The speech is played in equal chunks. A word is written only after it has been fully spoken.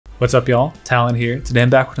What's up, y'all? Talon here. Today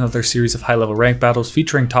I'm back with another series of high-level rank battles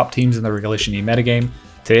featuring top teams in the Regulation E metagame.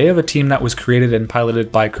 Today I have a team that was created and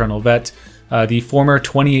piloted by Colonel Vet, the former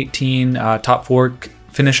 2018 top 4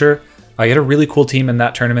 finisher. He had a really cool team in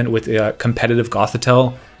that tournament with a competitive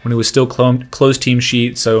Gothitelle when it was still closed team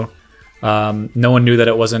sheet, so no one knew that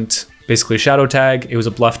it wasn't basically Shadow Tag. It was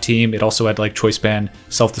a bluff team. It also had like Choice Band,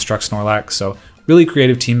 Self-Destruct Snorlax, so really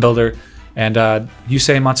creative team builder. And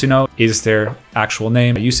Yusei Matsuno is their actual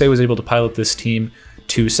name. Yusei was able to pilot this team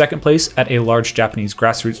to second place at a large Japanese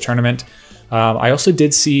grassroots tournament. I also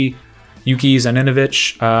did see Yuki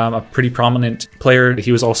Zaninovich, a pretty prominent player.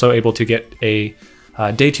 He was also able to get a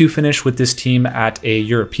day 2 finish with this team at a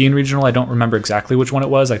European regional. I don't remember exactly which one it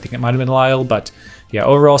was. I think it might have been Lyle, but yeah,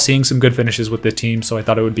 overall seeing some good finishes with the team, so I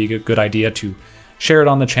thought it would be a good idea to share it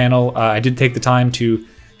on the channel. I did take the time to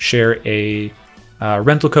share a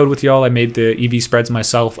rental code with y'all. I made the EV spreads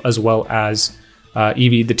myself as well as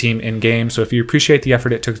EV'd the team in game. So if you appreciate the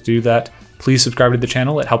effort it took to do that, please subscribe to the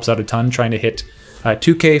channel. It helps out a ton. Trying to hit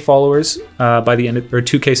 2K followers by the end of, or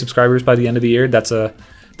 2K subscribers by the end of the year. That's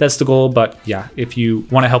the goal. But yeah, if you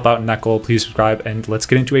want to help out in that goal, please subscribe, and let's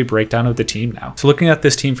get into a breakdown of the team now. So looking at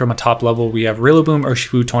this team from a top level, we have Rillaboom,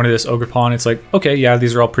 Urshifu, Tornadus, Ogerpon. It's like, okay, yeah,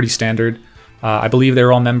 these are all pretty standard. I believe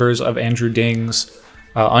they're all members of Andrew Ding's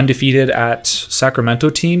undefeated at Sacramento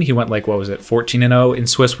team. He went like, what was it, 14-0 in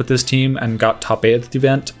Swiss with this team and got top 8 at the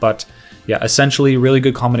event. But yeah, essentially really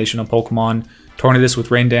good combination of Pokemon. Tornadus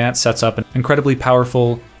with Rain Dance sets up an incredibly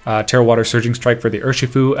powerful Terra Water Surging Strike for the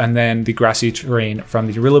Urshifu, and then the Grassy Terrain from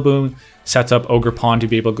the Rillaboom sets up Ogerpon to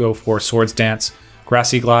be able to go for Swords Dance,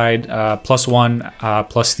 Grassy Glide, +1,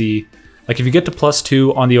 plus the, like if you get to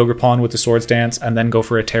 +2 on the Ogerpon with the Swords Dance and then go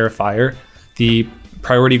for a Terra Fire, the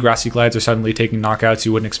priority Grassy Glides are suddenly taking knockouts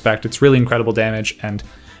you wouldn't expect. It's really incredible damage, and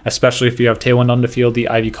especially if you have Tailwind on the field, the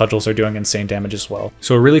Ivy Cudgels are doing insane damage as well.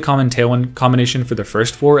 So a really common Tailwind combination for the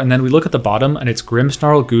first 4, and then we look at the bottom and it's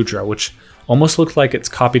Grimmsnarl Goodra, which almost looked like it's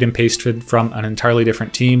copied and pasted from an entirely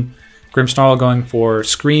different team. Grimmsnarl going for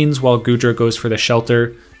screens while Goodra goes for the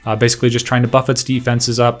shelter, basically just trying to buff its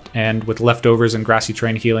defenses up, and with leftovers and Grassy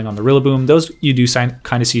Terrain healing on the Rillaboom, those you do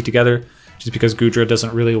kind of see together, just because Goodra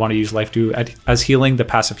doesn't really want to use Life Dew as healing. The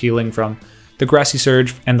passive healing from the Grassy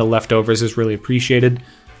Surge and the leftovers is really appreciated.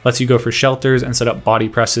 Lets you go for shelters and set up body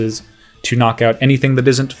presses to knock out anything that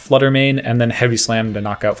isn't Flutter Mane, and then Heavy Slam to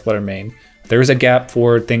knock out Flutter Mane. There is a gap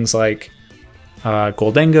for things like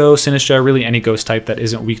Goldengo, Sinistra, really any ghost type that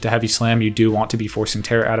isn't weak to Heavy Slam. You do want to be forcing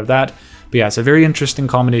Terra out of that. But yeah, it's a very interesting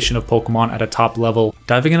combination of Pokemon at a top level.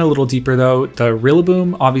 Diving in a little deeper though, the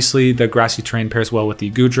Rillaboom, obviously the Grassy Terrain pairs well with the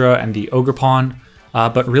Goodra and the Ogerpon,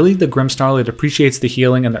 but really the Grimmsnarl, it appreciates the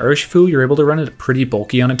healing, and the Urshifu, you're able to run it pretty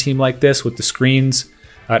bulky on a team like this with the screens.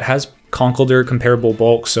 It has Conkeldurr comparable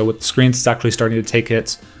bulk, so with the screens it's actually starting to take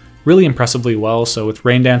hits really impressively well. So with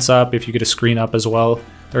Rain Dance up, if you get a screen up as well,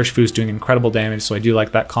 the Urshifu is doing incredible damage, so I do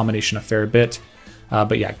like that combination a fair bit.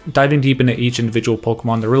 But yeah, diving deep into each individual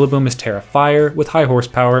Pokemon, the Rillaboom is Terra Fire with high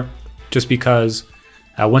horsepower, just because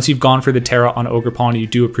once you've gone for the Terra on Ogerpon, you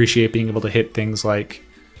do appreciate being able to hit things like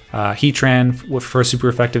Heatran for super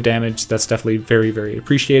effective damage. That's definitely very, very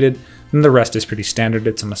appreciated. And the rest is pretty standard.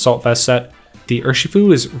 It's an Assault Vest set. The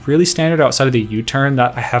Urshifu is really standard outside of the U-turn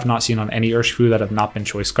that I have not seen on any Urshifu that have not been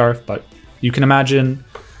Choice Scarf, but you can imagine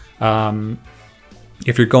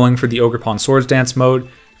if you're going for the Ogerpon Swords Dance mode,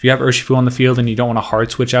 if you have Urshifu on the field and you don't want to hard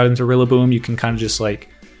switch out into Rillaboom, you can kind of just like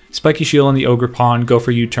Spiky Shield on the Ogerpon, go for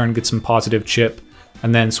U-turn, get some positive chip,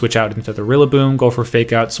 and then switch out into the Rillaboom, go for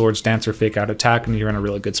Fake Out, Swords Dance, or Fake Out Attack, and you're in a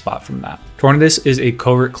really good spot from that. Tornadus is a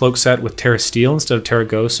Covert Cloak set with Terra Steel instead of Terra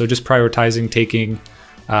Ghost, so just prioritizing taking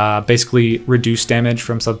basically reduced damage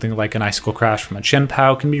from something like an Icicle Crash from a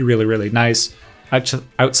Chien-Pao can be really, really nice.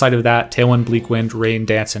 Outside of that, Tailwind, Bleak Wind, Rain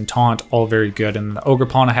Dance, and Taunt, all very good. And the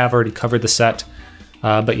Ogerpon, I have already covered the set.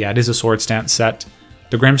 But yeah, it is a Swords Dance set.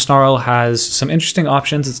 The Grimmsnarl has some interesting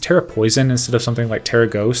options. It's Terra Poison instead of something like Terra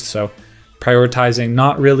Ghost, so prioritizing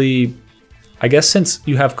not really, I guess since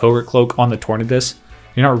you have Covert Cloak on the Tornadus,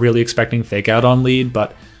 you're not really expecting Fake Out on lead,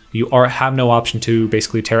 but you have no option to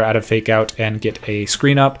basically Terra out of Fake Out and get a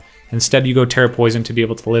screen up. Instead, you go Terra Poison to be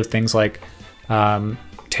able to live things like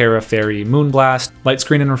Terra Fairy Moonblast. Light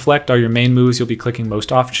Screen and Reflect are your main moves you'll be clicking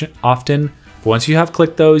most often. But once you have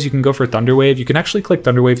clicked those, you can go for Thunder Wave. You can actually click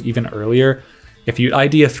Thunder Wave even earlier. If you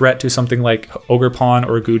ID a threat to something like Ogerpon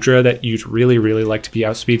or Goodra that you'd really, really like to be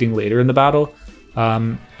outspeeding later in the battle,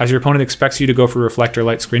 as your opponent expects you to go for Reflect or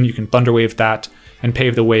Light Screen, you can Thunder Wave that and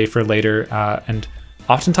pave the way for later. And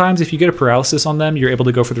oftentimes, if you get a paralysis on them, you're able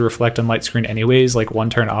to go for the Reflect and Light Screen anyways, like one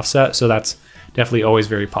turn offset, so that's definitely always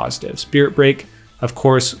very positive. Spirit Break, Of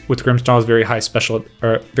course, with Grimmsnarl's very high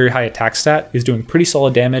very high attack stat, is doing pretty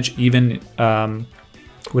solid damage even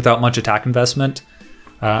without much attack investment.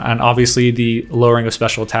 And obviously the lowering of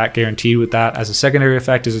special attack guaranteed with that as a secondary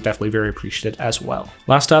effect is definitely very appreciated as well.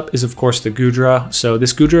 Last up is of course the Goodra. So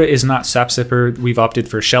this Goodra is not Sap Sipper. We've opted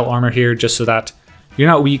for Shell Armor here just so that you're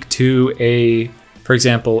not weak to a, for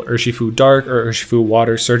example, Urshifu Dark or Urshifu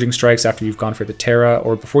Water Surging Strikes after you've gone for the Terra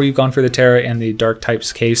or before you've gone for the Terra in the Dark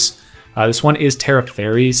type's case. This one is Terra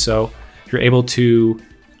Fairy, so you're able to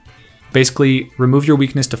basically remove your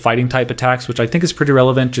weakness to fighting type attacks, which I think is pretty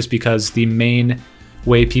relevant just because the main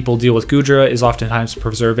way people deal with Goodra is oftentimes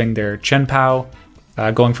preserving their Chien-Pao,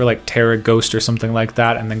 going for like Terra Ghost or something like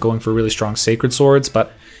that, and then going for really strong Sacred Swords.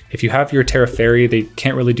 But if you have your Terra Fairy, they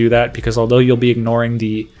can't really do that because although you'll be ignoring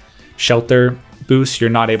the Shelter boost, you're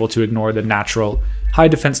not able to ignore the natural high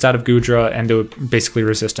defense stat of Goodra and do basically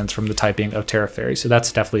resistance from the typing of Terra Fairy. So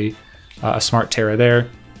that's definitely a smart Terra there.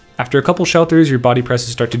 After a couple shelters, your body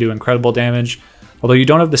presses start to do incredible damage. Although you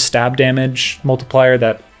don't have the stab damage multiplier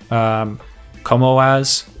that Como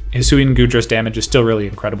has, Hisuian Goodra's damage is still really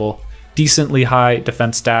incredible. Decently high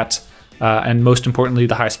defense stat, and most importantly,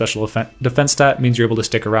 the high special defense stat means you're able to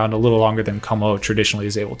stick around a little longer than Como traditionally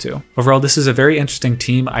is able to. Overall, this is a very interesting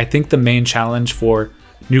team. I think the main challenge for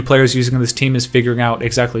new players using this team is figuring out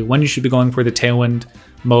exactly when you should be going for the Tailwind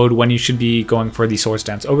mode, when you should be going for the Swords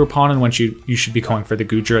Dance Ogerpon, and when you should be going for the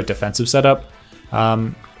Goodra defensive setup.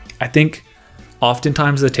 I think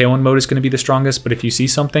oftentimes the Tailwind mode is going to be the strongest, but if you see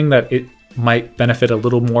something that it might benefit a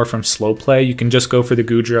little more from slow play, you can just go for the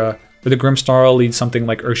Goodra or the Grimmsnarl, lead something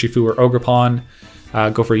like Urshifu or Ogerpon,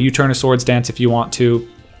 go for a U-turn or Swords Dance if you want to.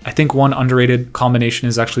 I think one underrated combination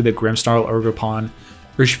is actually the Grimmsnarl, Ogerpon,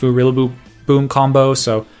 Urshifu, Rillaboom combo.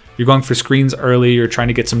 So you're going for screens early, you're trying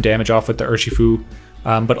to get some damage off with the Urshifu,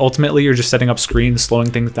 but ultimately you're just setting up screens, slowing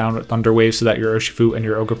things down with Thunder Wave so that your Urshifu and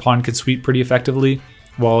your Ogerpon can sweep pretty effectively,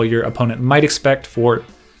 while your opponent might expect for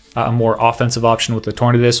a more offensive option with the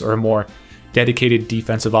Tornadus or a more dedicated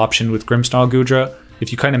defensive option with Grimmsnarl Goodra.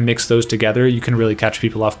 If you kind of mix those together, you can really catch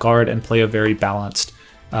people off guard and play a very balanced,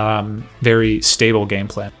 very stable game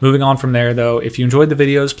plan. Moving on from there though, if you enjoyed the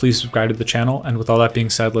videos, please subscribe to the channel. And with all that being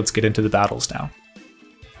said, let's get into the battles now.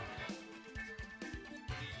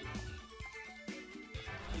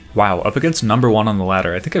 Wow, up against number 1 on the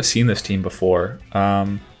ladder. I think I've seen this team before.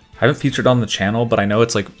 I haven't featured on the channel, but I know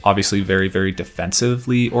it's like obviously very, very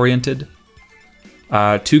defensively oriented. 2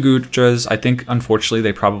 Goodras. I think unfortunately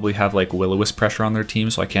they probably have like Will-O-Wisp pressure on their team,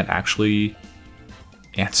 so I can't actually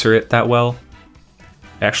answer it that well.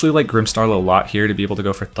 I actually like Grimmsnarl a lot here to be able to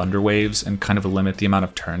go for Thunder Waves and kind of limit the amount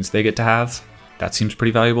of turns they get to have. That seems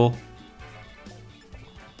pretty valuable.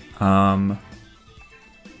 I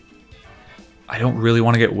don't really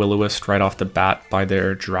want to get Will-O-Wisp right off the bat by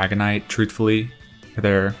their Dragonite, truthfully.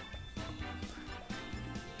 Their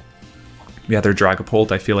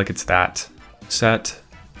Dragapult, I feel like it's that set.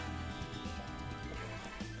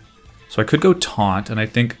 So I could go Taunt, and I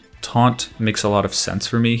think Taunt makes a lot of sense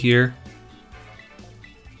for me here.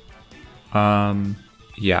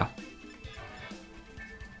 Yeah.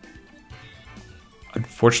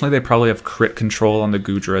 Unfortunately, they probably have crit control on the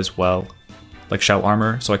Goodra as well, like Shell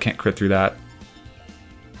Armor, so I can't crit through that.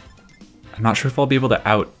 I'm not sure if I'll be able to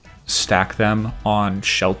out-stack them on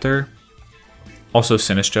Shelter. Also,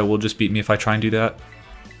 Sinistcha will just beat me if I try and do that.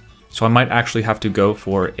 So I might actually have to go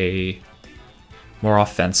for a more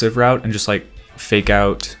offensive route and just like fake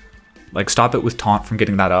out, like stop it with Taunt from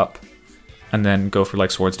getting that up, and then go for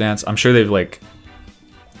like Swords Dance. I'm sure they've like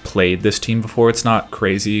played this team before. It's not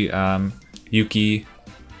crazy. Yuki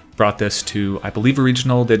brought this to, I believe, a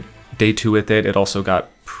regional, did day 2 with it. It also got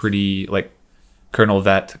pretty, like, Colonel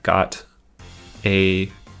Vet got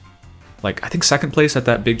a, like, I think 2nd place at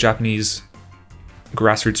that big Japanese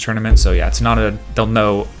grassroots tournament. So yeah, it's not a, they'll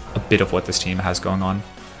know a bit of what this team has going on.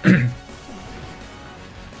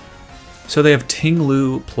 So they have Ting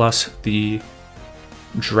Lu plus the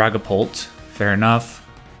Dragapult. Fair enough.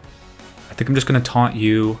 I think I'm just going to taunt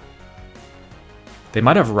you. They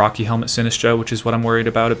might have Rocky Helmet Sinistcha, which is what I'm worried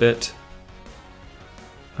about a bit.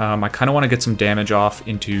 I kind of want to get some damage off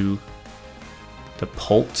into the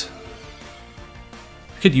Pult.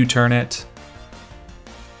 I could U-turn it.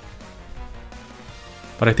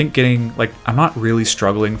 But I think getting, like, I'm not really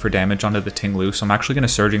struggling for damage onto the Ting Lu, so I'm actually going to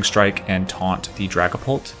Surging Strike and taunt the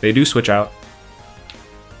Dragapult. They do switch out.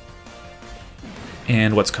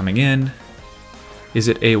 And what's coming in? Is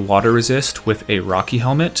it a Water Resist with a Rocky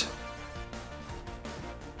Helmet?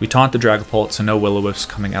 We taunt the Dragapult, so no Will-O-Wisps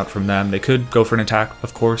coming out from them. They could go for an attack,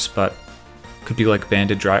 of course, but could be like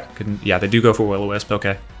Banded Dragon. Yeah, they do go for Will-O-Wisp,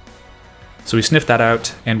 okay. So we sniff that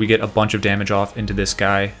out, and we get a bunch of damage off into this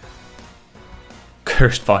guy.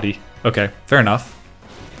 Cursed body. Okay, fair enough.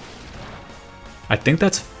 I think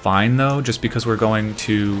that's fine though, just because we're going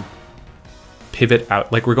to pivot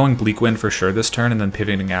out. Like, we're going Bleak Wind for sure this turn, and then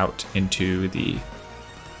pivoting out into the...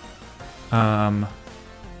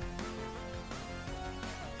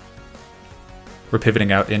 we're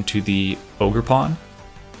pivoting out into the Ogerpon.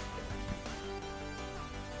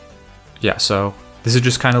 Yeah, so this is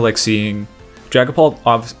just kind of like seeing... Dragapult,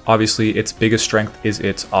 obviously, its biggest strength is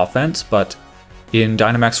its offense, but in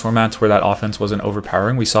Dynamax formats where that offense wasn't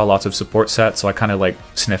overpowering, we saw lots of support sets, so I kind of like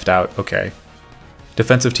sniffed out, okay,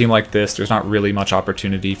 defensive team like this, there's not really much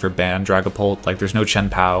opportunity for ban Dragapult, like there's no Chen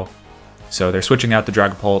Pao, so they're switching out the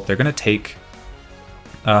Dragapult. They're going to take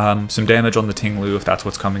some damage on the Tinglu if that's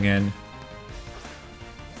what's coming in.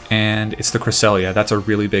 And it's the Cresselia, that's a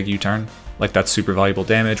really big U-turn, like that's super valuable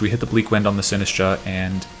damage. We hit the Bleak Wind on the Sinistcha,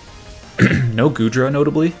 and no Goodra,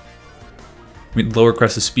 notably. I mean, lower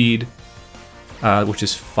Cress's speed, which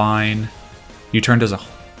is fine. U-turn does a...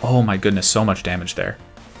 oh my goodness, so much damage there.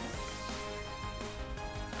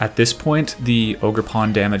 At this point, the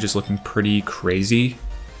Ogerpon damage is looking pretty crazy.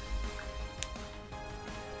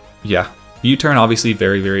 Yeah, U-turn obviously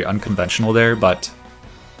very, very unconventional there, but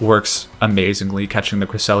works amazingly catching the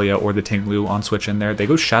Cresselia or the Tinglu on switch in there. They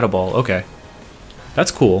go Shadow Ball, okay.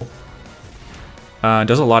 That's cool.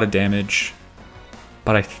 Does a lot of damage,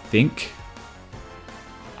 but I think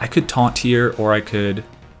I could taunt here, or I could...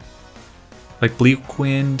 like, Bleak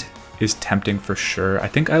Wind is tempting for sure. I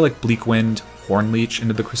think I like Bleak Wind, Horn Leech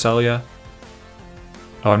into the Cresselia.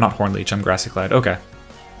 Oh, I'm not Horn Leech, I'm Grassy Clad. Okay.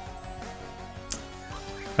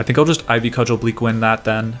 I think I'll just Ivy Cudgel Bleak Wind that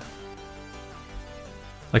then.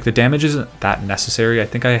 Like, the damage isn't that necessary. I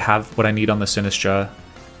think I have what I need on the Sinistcha.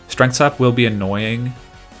 Strength Sap will be annoying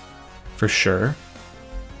for sure.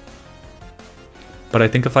 But I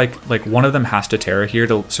think if like one of them has to Terra here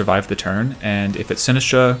to survive the turn, and if it's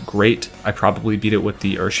Sinistcha, great. I probably beat it with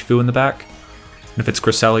the Urshifu in the back. And if it's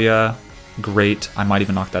Cresselia, great. I might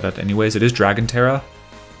even knock that out anyways. It is Dragon Terra,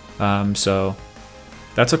 so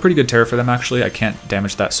that's a pretty good Terra for them actually. I can't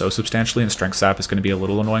damage that so substantially, and Strength Sap is going to be a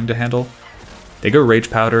little annoying to handle. They go Rage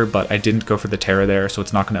Powder, but I didn't go for the Terra there, so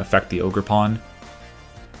it's not going to affect the Ogerpon.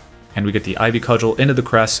 And we get the Ivy Cudgel into the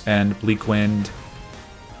Cress, and Bleak Wind,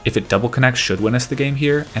 if it double connects, should win us the game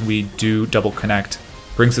here, and we do double connect.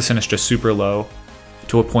 Brings the Sinistcha super low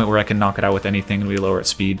to a point where I can knock it out with anything, and we lower its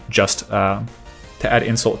speed just to add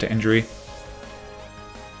insult to injury.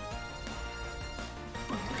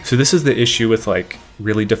 So this is the issue with like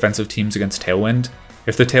really defensive teams against Tailwind.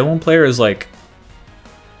 If the Tailwind player is like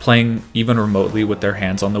playing even remotely with their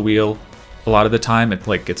hands on the wheel, a lot of the time it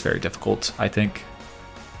like gets very difficult, I think.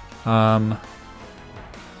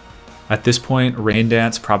 At this point, Rain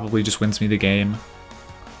Dance probably just wins me the game.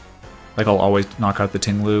 Like, I'll always knock out the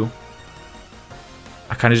Tinglu.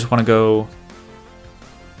 I kind of just want to go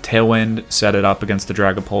Tailwind, set it up against the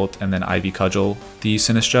Dragapult, and then Ivy Cudgel the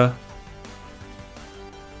Sinistcha.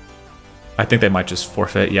 I think they might just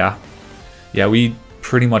forfeit, yeah. Yeah, we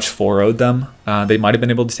pretty much 4-0'd them. They might have been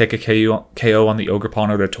able to take a KO on the Ogerpon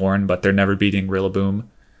or their Torn, but they're never beating Rillaboom.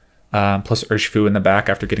 Plus Urshifu in the back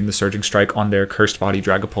after getting the Surging Strike on their Cursed Body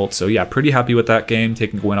Dragapult. So yeah, pretty happy with that game,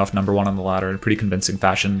 taking a win off number 1 on the ladder in a pretty convincing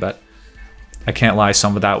fashion, but I can't lie,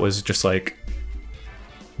 some of that was just like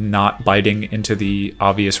not biting into the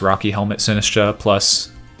obvious Rocky Helmet Sinistcha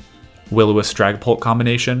plus Will-O-Wisp Dragapult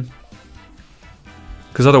combination.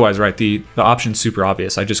 Because otherwise, right, the option's super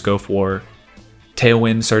obvious. I just go for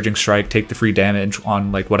Tailwind, Surging Strike, take the free damage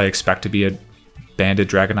on like what I expect to be a banded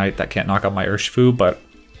Dragonite that can't knock out my Urshifu, but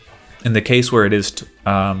in the case where it is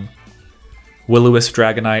Will-O-Wisp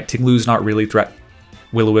Dragonite, Tinglu's not really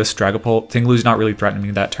Will-O-Wisp Dragapult, Tinglu's not really threatening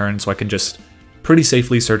me that turn, so I can just pretty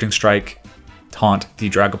safely Surging Strike, taunt the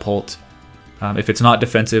Dragapult. If it's not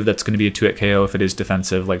defensive, that's going to be a 2-hit KO. If it is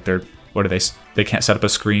defensive, like they can't set up a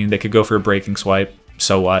screen, they could go for a Breaking Swipe,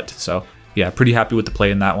 so what? So yeah, pretty happy with the play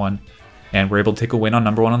in that one, and we're able to take a win on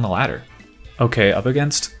number 1 on the ladder. Okay, up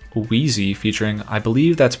against Wheezy, featuring, I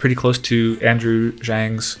believe that's pretty close to Andrew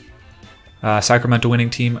Zhang's Sacramento winning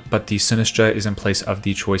team, but the Sinistcha is in place of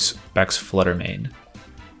the Choice Specs Fluttermane.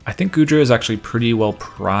 I think Goodra is actually pretty well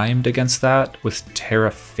primed against that with Terra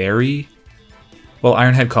Fairy. Well,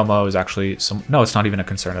 Ironhead Como is actually no, it's not even a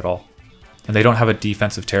concern at all. And they don't have a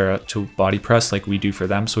defensive Terra to body press like we do for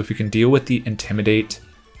them, so if we can deal with the Intimidate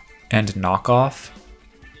and Knockoff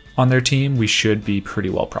on their team, we should be pretty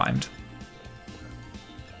well primed.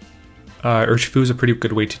 Urshifu is a pretty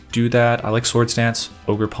good way to do that. I like Swords Dance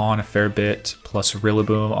Ogerpon a fair bit, plus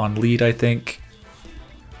Rillaboom on lead, I think.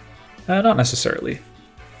 Not necessarily.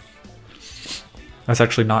 That's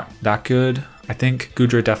actually not that good. I think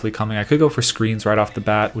Goodra definitely coming. I could go for screens right off the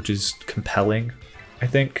bat, which is compelling, I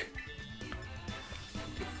think.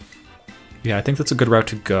 Yeah, I think that's a good route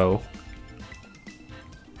to go.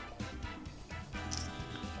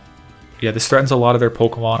 Yeah, this threatens a lot of their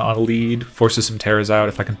Pokemon on a lead, forces some Terras out.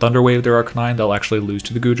 If I can Thunder Wave their Arcanine, they'll actually lose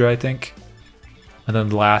to the Goodra, I think. And then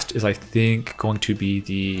the last is, I think, going to be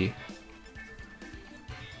the...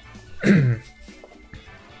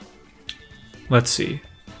 Let's see.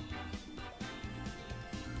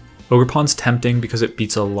 Ogerpon's tempting because it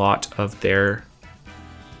beats a lot of their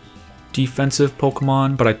defensive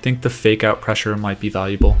Pokemon, but I think the fake out pressure might be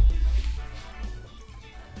valuable.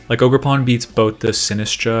 Like, Ogerpon beats both the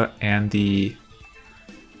Sinistcha and the...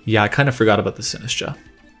 Yeah, I kind of forgot about the Sinistcha.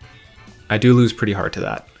 I do lose pretty hard to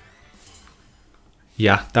that.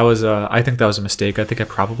 Yeah, that was I think that was a mistake. I think I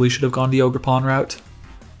probably should have gone the Ogerpon route,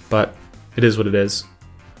 but it is what it is.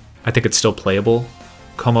 I think it's still playable.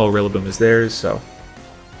 Como Rillaboom is theirs, so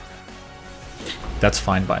that's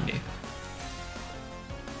fine by me.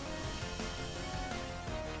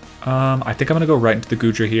 I think I'm gonna go right into the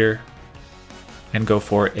Goodra here and go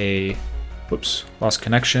for a, whoops, lost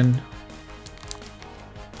connection.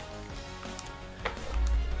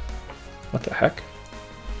 What the heck?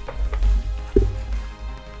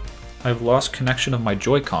 I've lost connection of my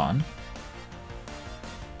Joy-Con.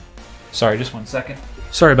 Sorry, just 1 second.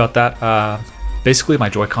 Sorry about that. Basically, my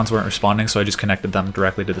Joy-Cons weren't responding, so I just connected them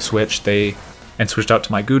directly to the Switch. And switched out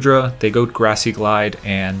to my Goodra. They go Grassy Glide,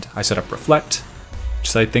 and I set up Reflect, which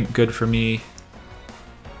is, I think, good for me.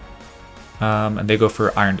 And they go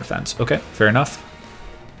for Iron Defense. Okay, fair enough.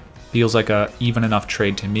 Feels like a even enough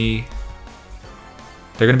trade to me.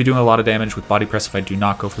 They're going to be doing a lot of damage with Body Press if I do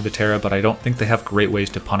not go for the Terra, but I don't think they have great ways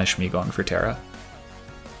to punish me going for Terra.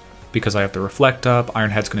 Because I have to Reflect up,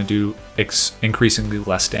 Iron Head's going to do increasingly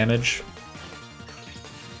less damage.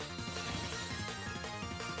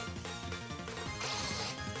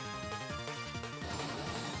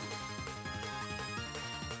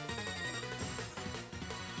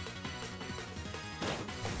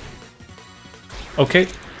 Okay,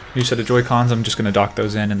 new set of Joy-Cons, I'm just going to dock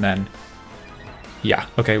those in and then... Yeah,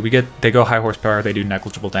 okay, they go high horsepower, they do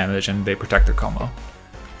negligible damage, and they protect their Como.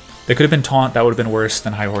 They could have been Taunt, that would have been worse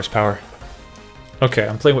than high horsepower. Okay,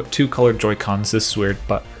 I'm playing with 2 colored Joy-Cons, this is weird,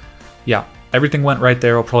 but yeah, everything went right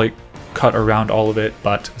there. I'll probably cut around all of it,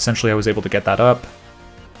 but essentially I was able to get that up.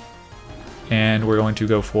 And we're going to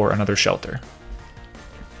go for another Shelter.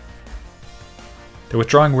 They're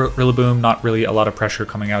withdrawing Rillaboom, not really a lot of pressure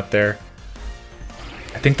coming out there.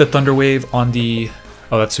 I think the Thunder Wave on the...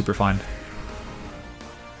 Oh, that's super fine.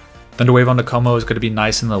 Thunder Wave on the Como is going to be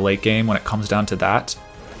nice in the late game when it comes down to that.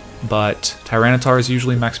 But Tyranitar is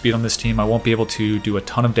usually max speed on this team. I won't be able to do a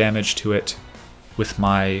ton of damage to it with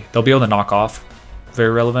my... They'll be able to knock off.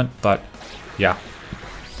 Very relevant, but yeah.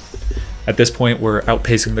 At this point, we're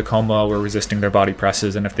outpacing the Como, we're resisting their body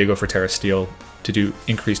presses, and if they go for Terra Steel to do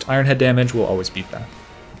increased Iron Head damage, we'll always beat them.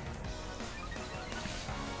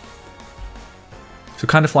 So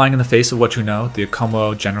kind of flying in the face of what you know, the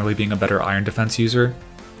Como generally being a better Iron Defense user,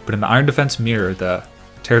 but in the Iron Defense mirror, the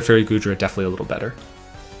Terra Fairy Goodra definitely a little better.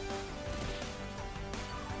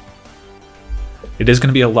 It is going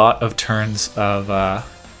to be a lot of turns of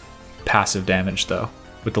passive damage though,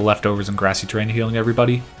 with the leftovers and Grassy Terrain healing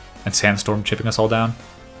everybody, and Sandstorm chipping us all down.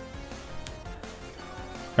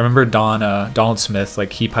 I remember Donald Smith,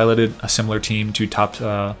 like he piloted a similar team to top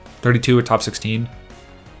 32 or top 16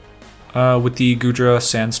 with the Goodra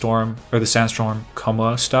Sandstorm, or the Sandstorm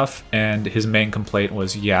Como stuff, and his main complaint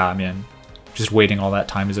was, yeah, man, just waiting all that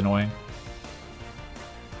time is annoying.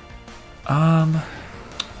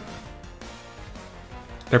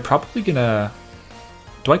 They're probably gonna...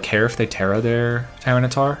 Do I care if they Terra their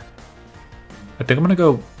Tyranitar? I think I'm gonna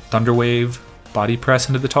go Thunder Wave, Body Press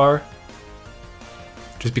into the Tar.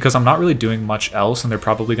 Just because I'm not really doing much else, and they're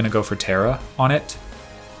probably gonna go for Terra on it.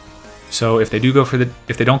 So if they do go for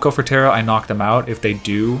if they don't go for Terra, I knock them out. If they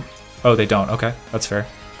do... Oh, they don't. Okay, that's fair.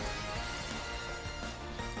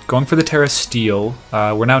 Going for the Terra Steel.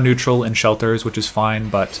 We're now neutral in Shelters, which is fine,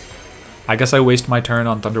 but... I guess I waste my turn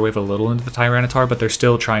on Thunder Wave a little into the Tyranitar, but they're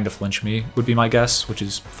still trying to flinch me, would be my guess, which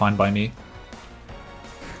is fine by me.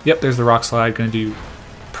 Yep, there's the Rock Slide, gonna do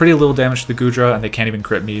pretty little damage to the Goodra, and they can't even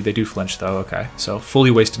crit me. They do flinch though, okay. So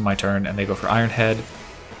fully wasted my turn, and they go for Iron Head,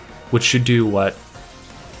 which should do what?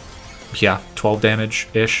 Yeah, 12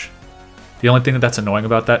 damage-ish. The only thing that's annoying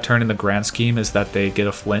about that turn in the grand scheme is that they get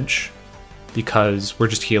a flinch, because we're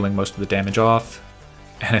just healing most of the damage off,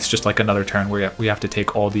 and it's just like another turn where we have to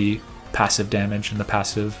take all the passive damage and the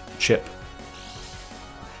passive chip.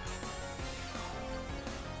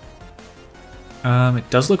 It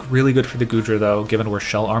does look really good for the Goodra though, given we're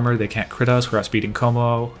shell armor, they can't crit us, we're outspeeding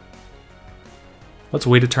Como. Let's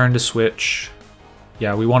wait a turn to switch.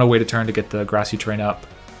 Yeah, we want to wait a turn to get the grassy terrain up.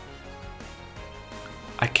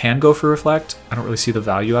 I can go for Reflect, I don't really see the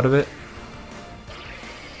value out of it.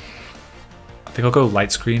 I think I'll go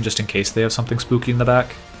Light Screen just in case they have something spooky in the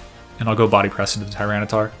back. And I'll go Body Press into the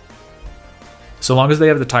Tyranitar. So long as they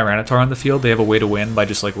have the Tyranitar on the field, they have a way to win by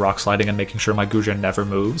just like Rock Sliding and making sure my Goodra never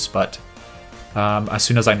moves, but as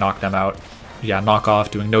soon as I knock them out, yeah, knock off,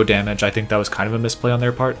 doing no damage, I think that was kind of a misplay on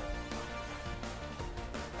their part.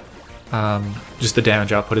 Just the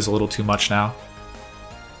damage output is a little too much now.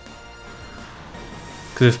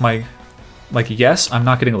 Because if my... Like, yes, I'm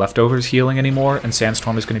not getting leftovers healing anymore, and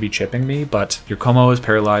Sandstorm is going to be chipping me, but your Como is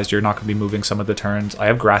paralyzed, you're not going to be moving some of the turns. I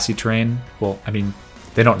have grassy terrain. Well, I mean,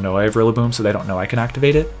 they don't know I have Rillaboom, so they don't know I can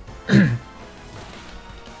activate it.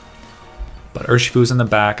 But Urshifu's in the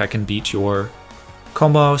back, I can beat your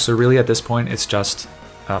Como, so really at this point it's just...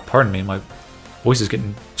 pardon me, my voice is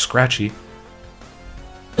getting scratchy.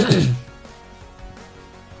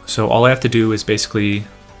 So all I have to do is basically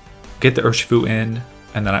get the Urshifu in,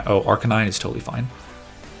 and then oh, Arcanine is totally fine.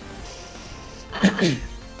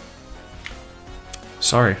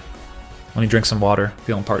 Sorry. Let me drink some water.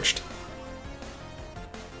 Feeling parched.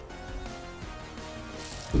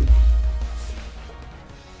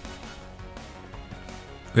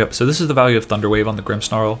 Yep, so this is the value of Thunder Wave on the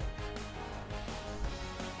Grimmsnarl.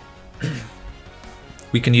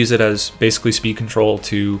 We can use it as basically speed control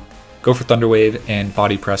to go for Thunder Wave and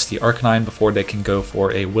body press the Arcanine before they can go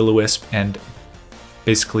for a Will-O-Wisp and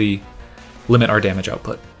basically limit our damage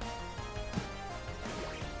output.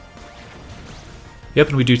 Yep,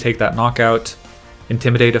 and we do take that knockout.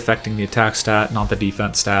 Intimidate affecting the attack stat, not the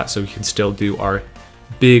defense stat, so we can still do our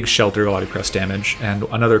big shelter body press damage. And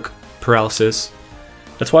another paralysis.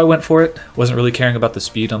 That's why I went for it. Wasn't really caring about the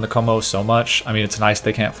speed on the Como so much. I mean, it's nice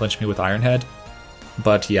they can't flinch me with Iron Head.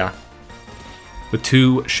 But yeah. With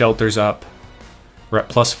 2 shelters up, we're at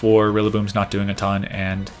 +4, Rillaboom's not doing a ton,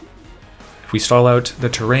 and if we stall out the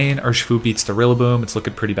terrain, Urshifu beats the Rillaboom, it's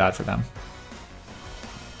looking pretty bad for them.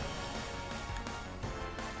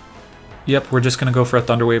 Yep, we're just going to go for a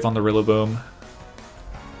Thunder Wave on the Rillaboom.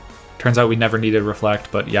 Turns out we never needed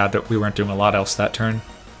Reflect, but yeah, we weren't doing a lot else that turn.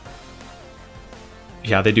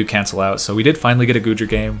 Yeah, they do cancel out, so we did finally get a Goodra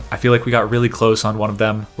game. I feel like we got really close on one of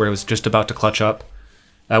them, where it was just about to clutch up.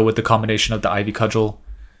 With the combination of the Ivy Cudgel,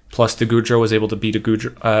 plus the Goodra was able to beat a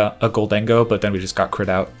Goldengo, but then we just got crit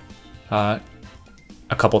out a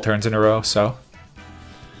couple turns in a row, so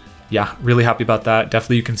yeah, really happy about that.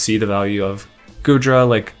 Definitely you can see the value of Goodra,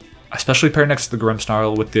 like, especially paired next to the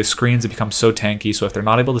Grimmsnarl. With the screens, it becomes so tanky, so if they're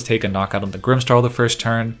not able to take a knockout on the Grimmsnarl the first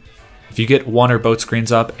turn, if you get one or both screens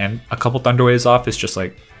up and a couple Thunder Waves off, it's just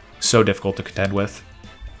like so difficult to contend with.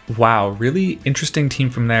 Wow, really interesting team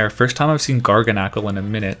from there. First time I've seen Garganacl in a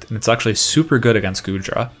minute, and it's actually super good against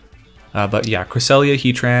Goodra. But yeah, Cresselia,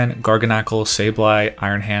 Heatran, Garganacl, Sableye,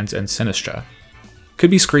 Iron Hands, and Sinistra. Could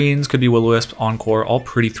be screens, could be Will-O-Wisp, Encore, all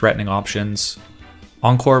pretty threatening options.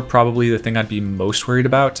 Encore probably the thing I'd be most worried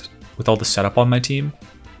about with all the setup on my team.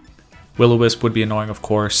 Will-O-Wisp would be annoying, of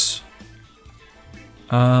course.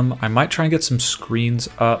 I might try and get some screens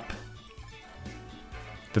up.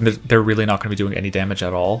 Then they're really not going to be doing any damage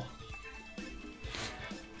at all.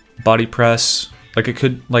 Body Press, like it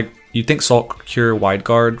could, like, you'd think Salt Cure, Wide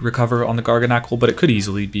Guard recover on the Garganacl, but it could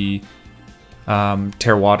easily be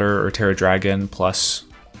Terra Water or Terra Dragon plus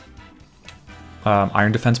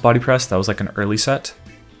Iron Defense Body Press. That was like an early set.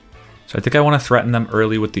 So I think I want to threaten them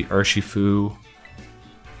early with the Urshifu.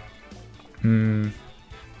 Might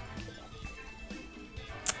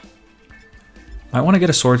want to get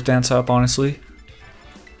a Swords Dance up, honestly.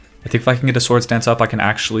 I think if I can get a Swords Dance up, I can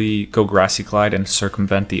actually go Grassy Glide and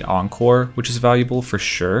circumvent the Encore, which is valuable for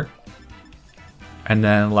sure. And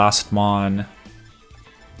then last Mon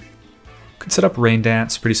could set up Rain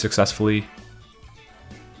Dance pretty successfully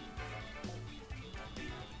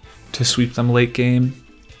to sweep them late game.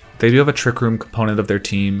 They do have a Trick Room component of their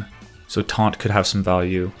team, so Taunt could have some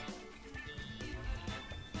value.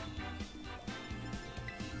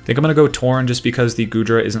 I think I'm going to go Torn just because the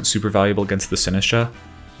Goodra isn't super valuable against the Sinistra.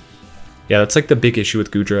 Yeah, that's like the big issue with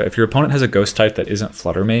Goodra. If your opponent has a Ghost type that isn't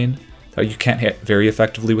Flutter Mane, that you can't hit very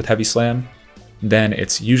effectively with Heavy Slam, then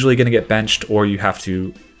it's usually going to get benched, or you have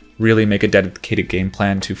to really make a dedicated game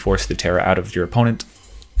plan to force the Terra out of your opponent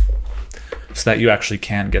so that you actually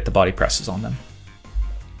can get the body presses on them.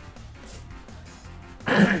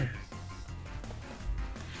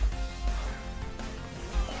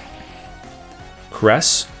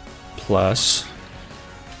 Cress plus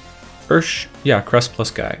Cress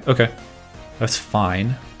plus Guy. Okay. That's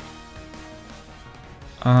fine.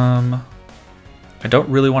 I don't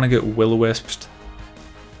really want to get Will-O-Wisped.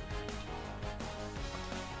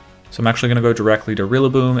 So I'm actually going to go directly to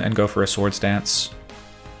Rillaboom and go for a Swords Dance.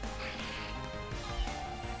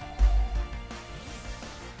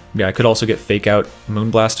 Yeah, I could also get Fake Out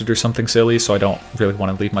Moonblasted or something silly, so I don't really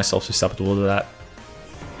want to leave myself susceptible to that.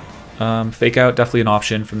 Fake Out, definitely an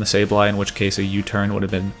option from the Sableye, in which case a U-turn would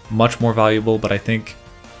have been much more valuable, but I think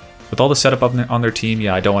with all the setup on their team,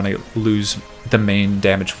 yeah, I don't want to lose the main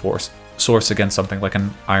damage source against something like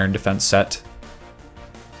an Iron Defense set.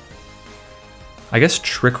 I guess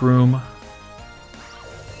Trick Room,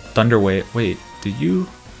 Thunder Wave. Wait, did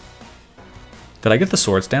I get the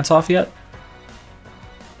Swords Dance off yet?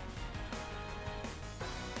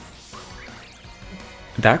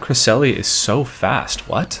 That Cresselia is so fast.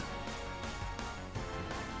 What?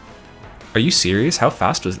 Are you serious? How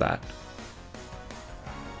fast was that?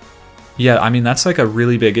 Yeah, I mean, that's like a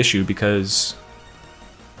really big issue because...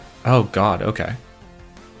 Oh god, okay.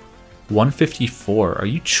 154. Are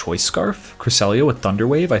you Choice Scarf? Cresselia with Thunder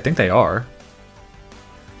Wave? I think they are.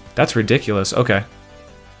 That's ridiculous. Okay.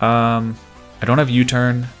 I don't have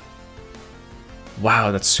U-turn.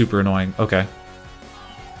 Wow, that's super annoying. Okay.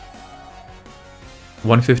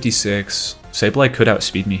 156. Sableye could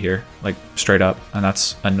outspeed me here, like straight up, and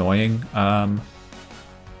that's annoying.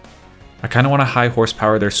 I kind of want to high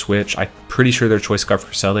horsepower their switch. I'm pretty sure their Choice Scarf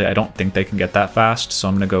Cresselia, I don't think they can get that fast, so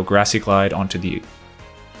I'm going to go Grassy Glide onto the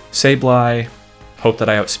Sableye, hope that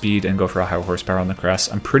I outspeed and go for a high horsepower on the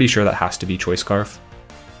Cress. I'm pretty sure that has to be Choice Scarf.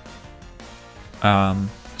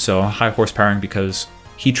 So high horsepowering because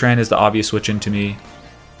Heatran is the obvious switch into me,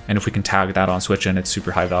 and if we can tag that on switch in, it's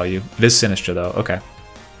super high value. It is Sinistra though, okay.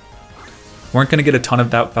 Weren't going to get a ton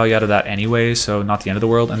of that value out of that anyway, so not the end of the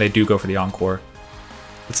world, and they do go for the Encore.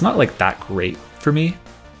 It's not like that great for me.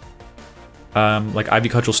 Like Ivy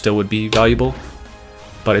Cudgel still would be valuable,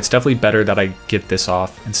 but it's definitely better that I get this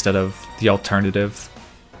off instead of the alternative.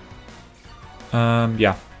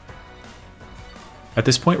 Yeah. At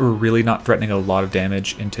this point, we're really not threatening a lot of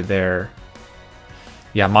damage into their...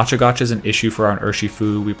 Yeah, Matcha Gotcha is an issue for our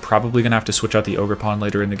Urshifu. We're probably going to have to switch out the Ogerpon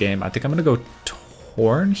later in the game. I think I'm going to go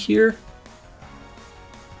Torn here.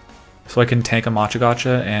 So I can tank a Matcha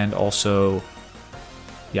Gotcha and also...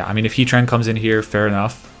 Yeah, I mean, if Heatran comes in here, fair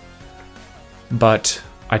enough. But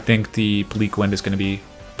I think the Bleak Wind is going to be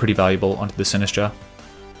pretty valuable onto the Sinistra.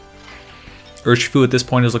 Urshifu at this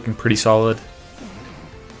point is looking pretty solid.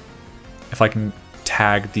 If I can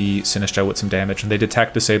tag the Sinistra with some damage, and they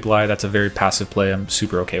detect the Sableye, that's a very passive play. I'm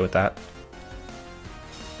super okay with that.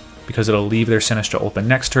 Because it'll leave their Sinistra open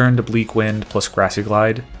next turn to Bleak Wind plus Grassy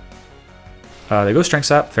Glide. They go Strength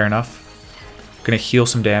Sap, fair enough. Gonna heal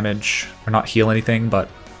some damage, or not heal anything, but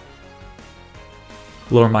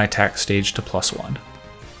lower my attack stage to +1.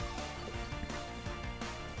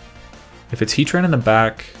 If it's Heatran in the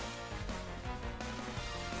back,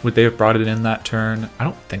 would they have brought it in that turn? I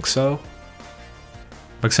don't think so.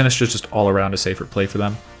 Like Sinistra's just all around a safer play for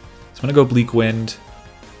them. So I'm gonna go Bleak Wind,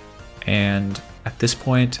 and at this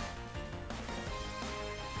point,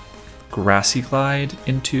 Grassy Glide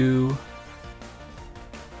into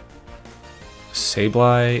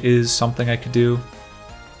Sableye is something I could do.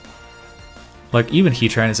 Like, even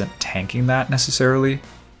Heatran isn't tanking that necessarily.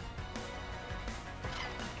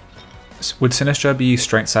 Would Sinistra be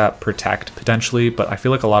Strength Sap Protect potentially, but I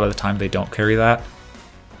feel like a lot of the time they don't carry that.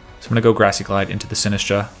 So I'm gonna go Grassy Glide into the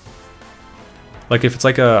Sinistra. Like if it's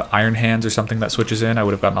like a Iron Hands or something that switches in, I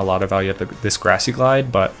would have gotten a lot of value at this Grassy Glide,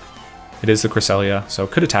 but it is the Cresselia, so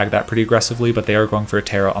could attack that pretty aggressively, but they are going for a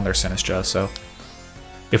Terra on their Sinistra, so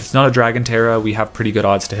if it's not a Dragon Terra, we have pretty good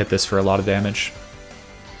odds to hit this for a lot of damage.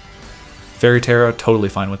 Fairy Terra, totally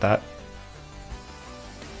fine with that.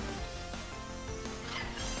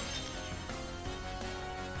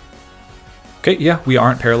 Okay, yeah, we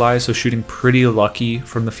aren't paralyzed, so shooting pretty lucky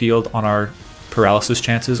from the field on our paralysis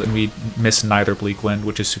chances, and we miss neither Bleak Wind,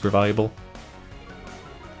 which is super valuable.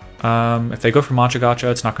 If they go for Matcha Gotcha,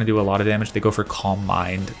 it's not going to do a lot of damage. They go for Calm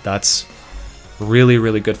Mind. That's really,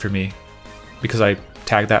 really good for me, because I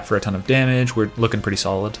tag that for a ton of damage. We're looking pretty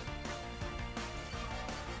solid.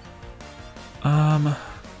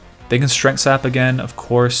 They can Strength Sap again, of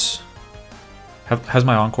course. Has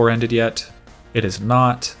my Encore ended yet? It is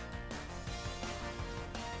not.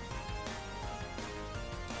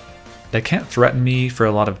 They can't threaten me for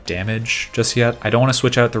a lot of damage just yet. I don't want to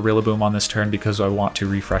switch out the Rillaboom on this turn because I want to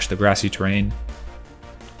refresh the grassy terrain.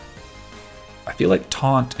 I feel like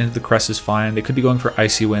Taunt into the Cress is fine. They could be going for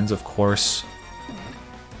Icy Winds, of course.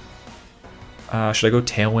 Should I go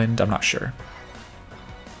Tailwind? I'm not sure.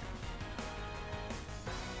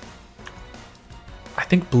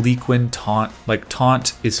 think Bleak Wind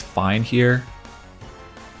Taunt is fine here.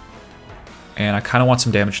 And I kind of want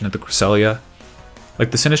some damage into the Cresselia.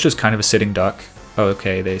 Like, the Sinister is kind of a sitting duck. Oh,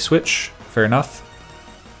 okay, they switch. Fair enough.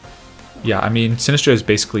 Yeah, I mean, Sinister is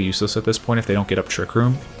basically useless at this point if they don't get up Trick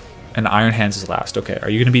Room. And Iron Hands is last. Okay, are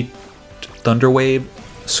you going to beat Thunder Wave,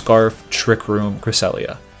 Scarf, Trick Room,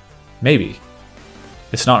 Cresselia? Maybe.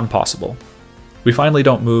 It's not impossible. We finally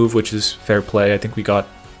don't move, which is fair play. I think we got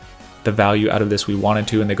the value out of this we wanted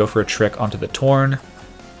to, and they go for a trick onto the Torn.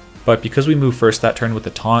 But because we move first that turn with the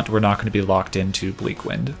Taunt, we're not going to be locked into Bleak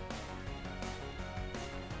Wind.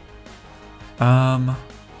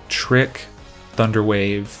 Trick, Thunder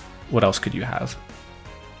Wave, what else could you have?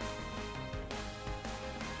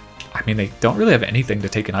 I mean, they don't really have anything to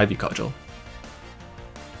take an Ivy Cudgel.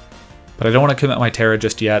 But I don't want to commit my Terra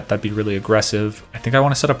just yet, that'd be really aggressive. I think I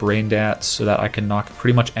want to set up Rain Dance so that I can knock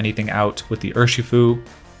pretty much anything out with the Urshifu.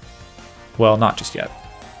 Well, not just yet.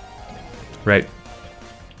 Right.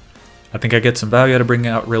 I think I get some value out of bringing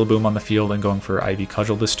out Rillaboom on the field and going for Ivy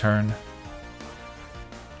Cudgel this turn.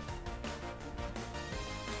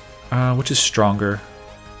 Which is stronger?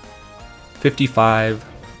 55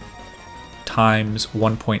 times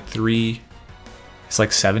 1.3. It's like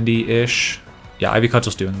 70-ish. Yeah, Ivy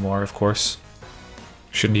Cudgel's doing more, of course.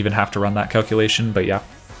 Shouldn't even have to run that calculation, but yeah.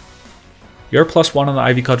 You're +1 on the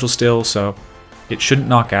Ivy Cudgel still, so it shouldn't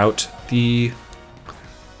knock out the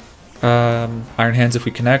Iron Hands if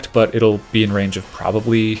we connect, but it'll be in range of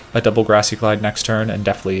probably a double Grassy Glide next turn, and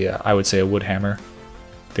definitely, I would say, a Wood Hammer.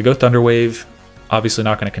 They go Thunder Wave, obviously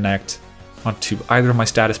not going to connect onto either of my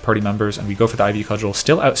status party members, and we go for the Ivy Cudgel,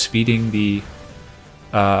 still outspeeding the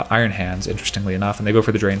Iron Hands, interestingly enough, and they go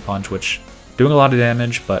for the Drain Punch, which doing a lot of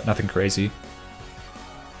damage, but nothing crazy.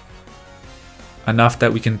 Enough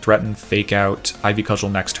that we can threaten Fake out Ivy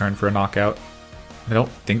Cudgel next turn for a knockout. I don't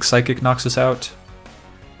think Psychic knocks us out.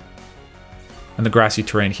 And the Grassy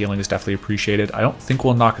Terrain healing is definitely appreciated. I don't think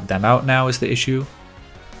we'll knock them out now is the issue.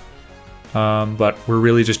 But we're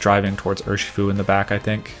really just driving towards Urshifu in the back, I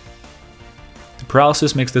think. The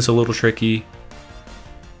Paralysis makes this a little tricky.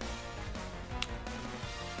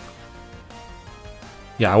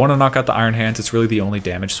 Yeah, I want to knock out the Iron Hands. It's really the only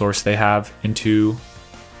damage source they have into...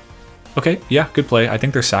 Okay, yeah, good play. I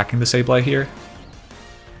think they're sacking the Sableye here.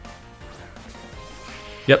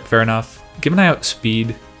 Yep, fair enough. Given I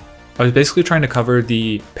outspeed, I was basically trying to cover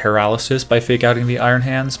the Paralysis by fake outing the Iron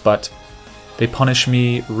Hands, but they punish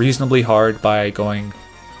me reasonably hard by going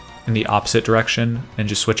in the opposite direction and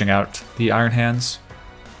just switching out the Iron Hands.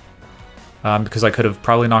 Because I could have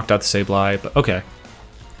probably knocked out the Sableye, but okay.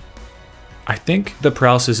 I think the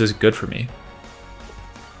Paralysis is good for me.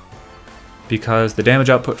 Because the damage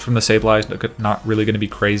output from the Sableye is not really going to be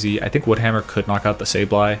crazy. I think Woodhammer could knock out the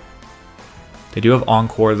Sableye. They do have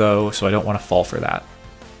Encore though, so I don't want to fall for that.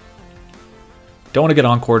 Don't want to get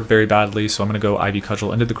Encored very badly, so I'm going to go Ivy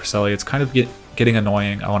Cudgel into the Cresselia. It's kind of getting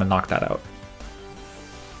annoying. I want to knock that out.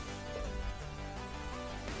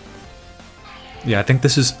 Yeah, I think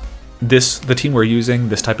the team we're using,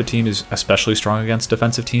 this type of team is especially strong against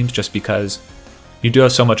defensive teams just because you do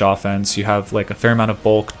have so much offense. You have like a fair amount of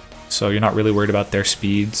bulk, so you're not really worried about their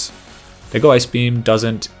speeds. They go Ice Beam,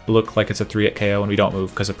 doesn't look like it's a 3-hit KO, and we don't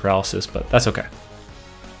move because of Paralysis, but that's okay.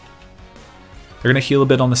 They're going to heal a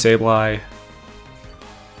bit on the Sableye.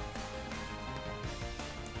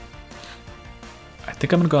 I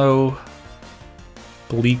think I'm going to go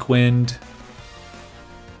Bleak Wind.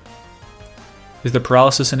 Is the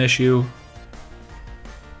Paralysis an issue?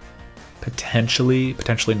 Potentially,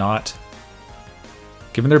 potentially not.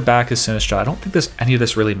 Given their back is Sinistra, I don't think any of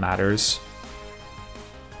this really matters.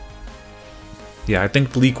 Yeah, I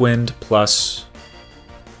think Bleak Wind plus...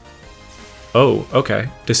 Oh, okay.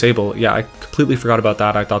 Disable. Yeah, I completely forgot about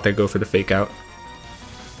that. I thought they'd go for the Fake Out.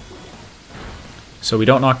 So we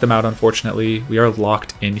don't knock them out, unfortunately. We are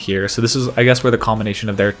locked in here. So this is, I guess, where the combination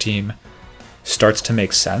of their team starts to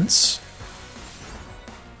make sense.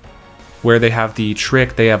 Where they have the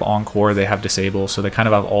Trick, they have Encore, they have Disable, so they kind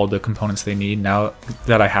of have all the components they need. Now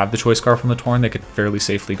that I have the Choice Scarf from the Torn, they could fairly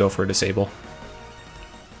safely go for a Disable.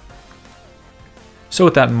 So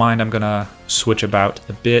with that in mind, I'm going to switch about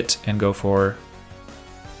a bit and go for,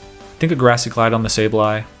 I think, a Grassy Glide on the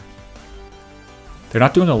Sableye. They're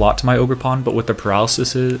not doing a lot to my Ogerpon, but with the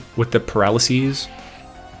paralyses,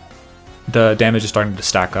 the damage is starting to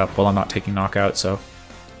stack up while I'm not taking knockout, so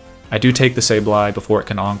I do take the Sableye before it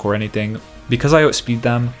can Encore anything. Because I outspeed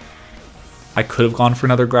them, I could have gone for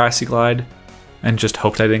another Grassy Glide and just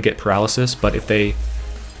hoped I didn't get Paralysis, but if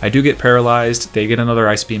I do get paralyzed, they get another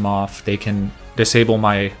Ice Beam off, they can disable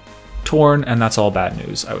my Torn, and that's all bad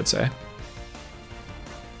news, I would say.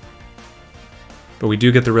 But we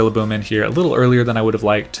do get the Rillaboom in here a little earlier than I would have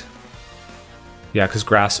liked. Yeah, because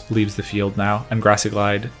Grass leaves the field now, and Grassy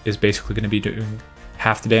Glide is basically going to be doing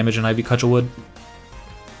half the damage in Ivy Cudgelwood.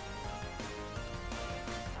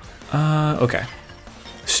 Okay.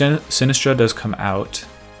 Sinistra does come out.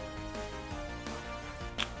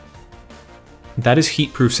 That is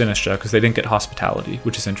Heat-proof Sinistra, because they didn't get Hospitality,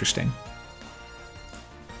 which is interesting.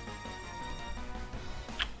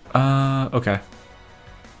 Okay.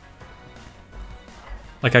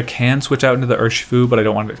 Like, I can switch out into the Urshifu, but I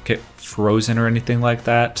don't want it to get frozen or anything like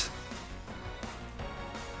that.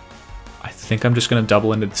 I think I'm just going to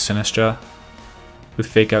double into the Sinistra with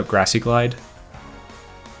Fake Out Grassy Glide.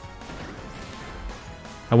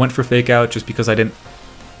 I went for Fake Out just because I didn't...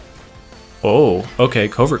 Oh, okay,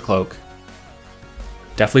 Covert Cloak.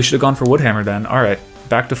 Definitely should have gone for Woodhammer then. Alright,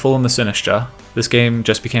 back to full in the Sinistra. This game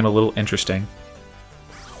just became a little interesting.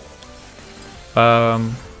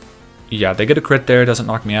 Yeah, they get a crit there, doesn't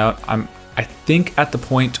knock me out. I think at the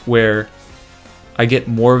point where I get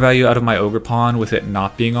more value out of my Ogerpon with it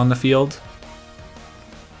not being on the field.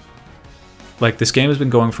 Like, this game has been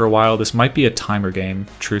going for a while. This might be a timer game,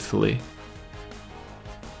 truthfully.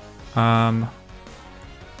 I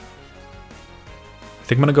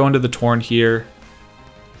think I'm going to go into the Torn here.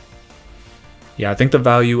 Yeah, I think the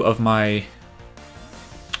value of my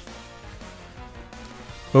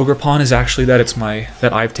Ogerpon is actually that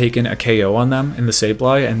that I've taken a KO on them in the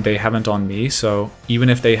Sableye and they haven't on me, so even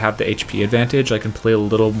if they have the HP advantage, I can play a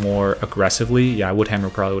little more aggressively. Yeah,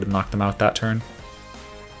 Woodhammer probably would have knocked them out that turn.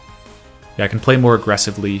 Yeah, I can play more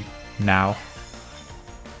aggressively now.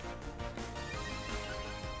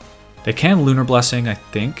 They can Lunar Blessing, I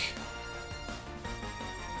think.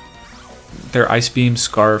 Their Ice Beam,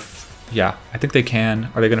 Scarf, yeah, I think they can.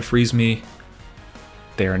 Are they going to freeze me?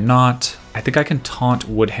 They are not. I think I can taunt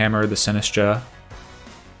Woodhammer the Sinistra.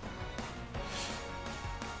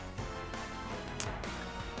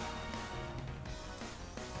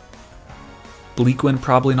 Bleakwind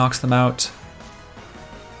probably knocks them out.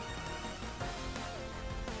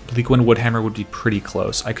 Bleakwind Woodhammer would be pretty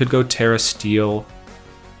close. I could go Terra Steel,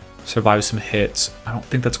 survive some hits. I don't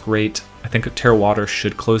think that's great. I think Terra Water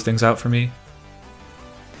should close things out for me.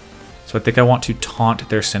 So I think I want to taunt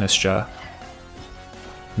their Sinistra.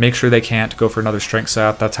 Make sure they can't go for another Strength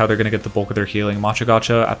Sap. That's how they're going to get the bulk of their healing.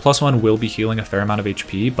 Machagacha at +1 will be healing a fair amount of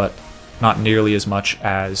HP, but not nearly as much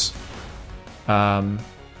as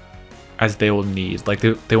they will need. Like,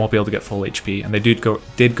 they won't be able to get full HP, and they did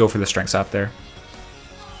go for the Strength Sap there.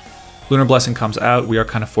 Lunar Blessing comes out. We are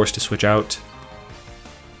kind of forced to switch out.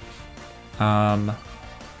 I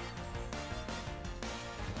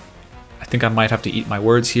think I might have to eat my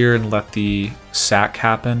words here and let the sack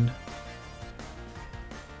happen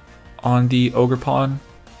on the Ogerpon,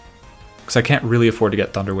 because I can't really afford to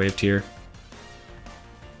get Thunder Waved here.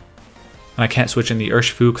 And I can't switch in the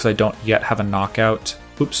Urshifu because I don't yet have a knockout.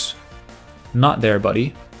 Oops. Not there,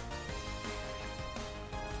 buddy.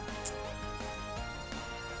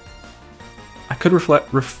 I could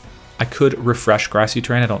refresh Grassy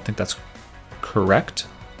Terrain. I don't think that's correct.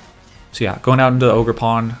 So yeah, going out into the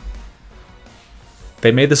Ogerpon.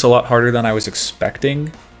 They made this a lot harder than I was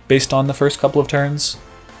expecting based on the first couple of turns.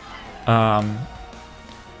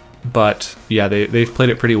 But yeah, they've played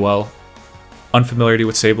it pretty well. Unfamiliarity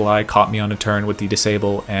with Sableye caught me on a turn with the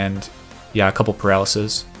Disable and yeah, a couple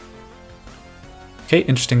paralysis. Okay,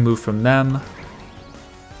 interesting move from them.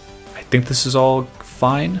 I think this is all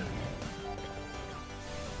fine.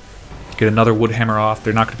 Get another Woodhammer off.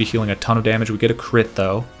 They're not going to be healing a ton of damage. We get a crit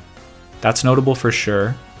though. That's notable for sure.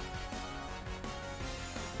 And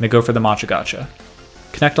they go for the Machagacha.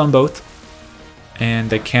 Connect on both. And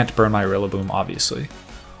they can't burn my Rillaboom, obviously.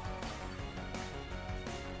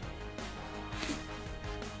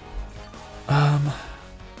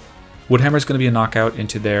 Woodhammer's going to be a knockout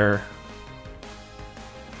into their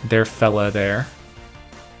fella there.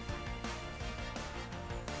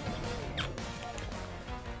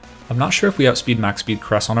 I'm not sure if we outspeed max speed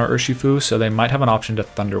Cress on our Urshifu, so they might have an option to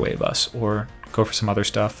Thunder Wave us or go for some other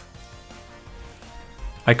stuff.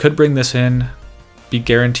 I could bring this in, be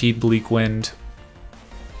guaranteed Bleakwind.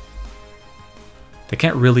 They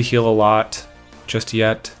can't really heal a lot just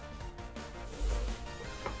yet.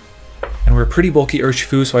 And we're a pretty bulky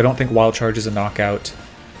Urshifu, so I don't think Wild Charge is a knockout.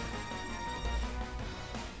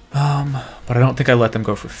 But I don't think I let them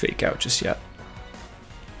go for Fake Out just yet.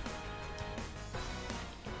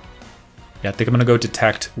 Yeah, I think I'm going to go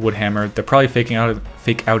Detect Woodhammer. They're probably fake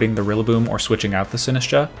outing the Rillaboom or switching out the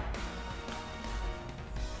Sinistra.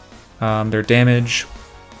 Their damage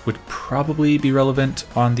would probably be relevant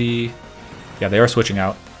on the... Yeah, they are switching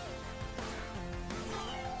out.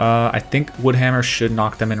 I think Woodhammer should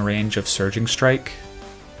knock them in range of Surging Strike.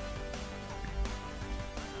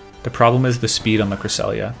 The problem is the speed on the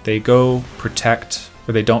Cresselia. They go Protect,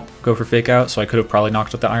 or they don't go for Fake Out, so I could have probably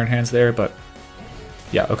knocked out the Iron Hands there, but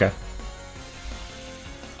yeah, okay.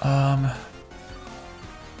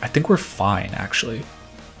 I think we're fine, actually.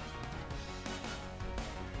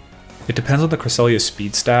 It depends on the Cresselia's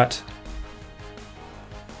speed stat.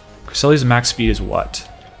 Cresselia's max speed is what?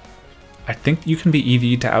 I think you can be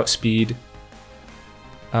EV to outspeed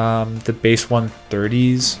the base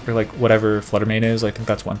 130s, or like whatever Fluttermane is. I think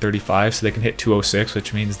that's 135, so they can hit 206,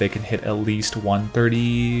 which means they can hit at least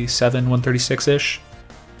 137, 136-ish.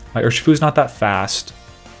 My Urshifu is not that fast,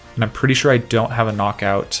 and I'm pretty sure I don't have a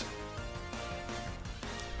knockout.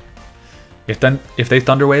 If they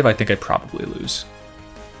Thunder Wave, I think I probably lose.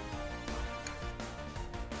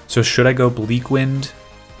 So should I go Bleak Wind?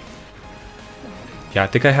 Yeah, I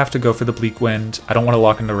think I have to go for the Bleak Wind. I don't want to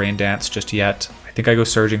lock into Rain Dance just yet. I think I go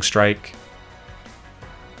Surging Strike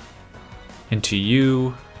into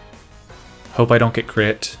you. Hope I don't get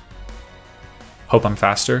crit. Hope I'm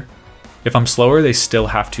faster. If I'm slower, they still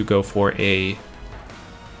have to go for a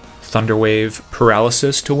Thunder Wave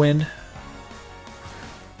Paralysis to win.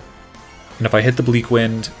 And if I hit the Bleak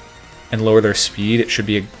Wind and lower their speed, it should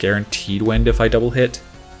be a guaranteed win if I double hit.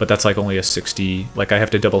 But that's like only a 60, like I have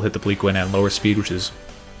to double hit the Bleak Wind and lower speed, which is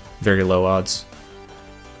very low odds.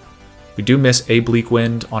 We do miss a Bleak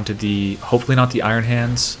Wind onto the, hopefully not the Iron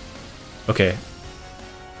Hands. Okay.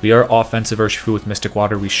 We are offensive Urshifu with Mystic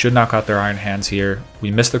Water. We should knock out their Iron Hands here. We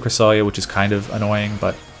missed the Cresselia, which is kind of annoying,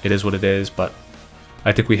 but it is what it is. But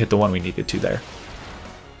I think we hit the one we needed to there.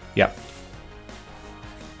 Yep.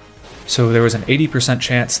 So there was an 80%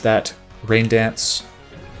 chance that Rain Dance,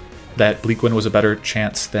 that Bleak Wind was a better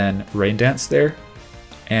chance than Rain Dance there,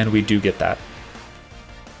 and we do get that.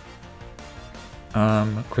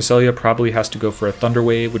 Cresselia probably has to go for a Thunder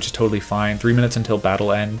Wave, which is totally fine. 3 minutes until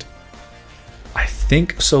battle end. I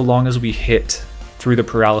think so long as we hit through the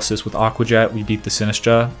Paralysis with Aqua Jet, we beat the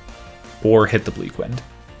Sinistra, or hit the Bleak Wind.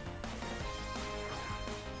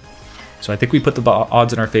 So I think we put the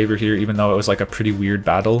odds in our favor here, even though it was like a pretty weird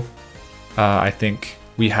battle. I think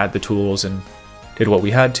we had the tools and did what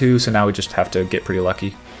we had to, so now we just have to get pretty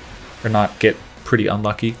lucky. Or not get pretty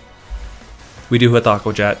unlucky. We do hit the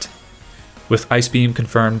Aqua Jet. With Ice Beam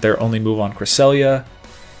confirmed their only move on Cresselia,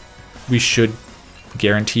 we should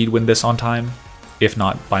guaranteed win this on time, if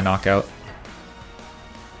not by knockout.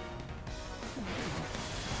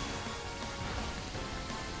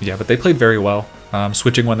 Yeah, but they played very well,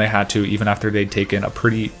 switching when they had to, even after they'd taken a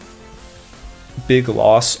pretty big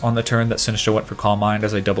loss on the turn that Sinistra went for Calm Mind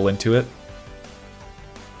as I double into it.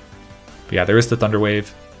 But yeah, there is the Thunder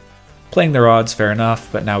Wave. Playing their odds, fair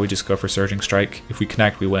enough, but now we just go for Surging Strike. If we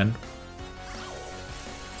connect, we win.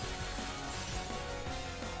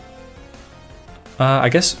 I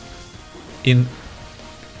guess in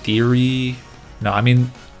theory, no, I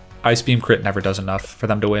mean, Ice Beam crit never does enough for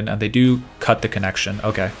them to win, and they do cut the connection.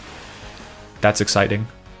 Okay. That's exciting.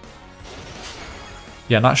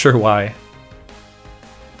 Yeah, not sure why.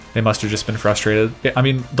 They must have just been frustrated. I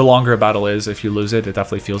mean, the longer a battle is, if you lose it, it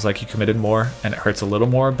definitely feels like you committed more, and it hurts a little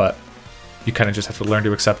more, but you kind of just have to learn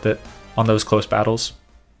to accept it on those close battles.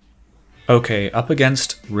 Okay, up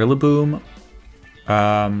against Rillaboom.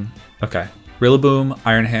 Okay. Rillaboom,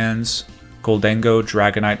 Iron Hands, Goldengo,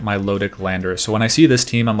 Dragonite, Milotic, Landorus. So when I see this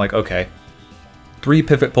team, I'm like, okay. 3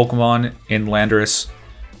 pivot Pokemon in Landorus,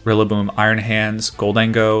 Rillaboom, Iron Hands,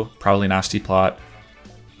 Goldengo, probably Nasty Plot.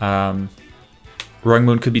 Roaring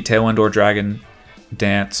Moon could be Tailwind or Dragon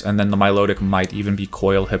Dance, and then the Milotic might even be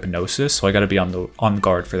Coil Hypnosis, so I gotta be on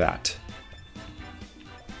guard for that.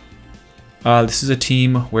 This is a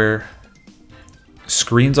team where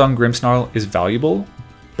screens on Grimmsnarl is valuable,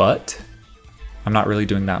 but I'm not really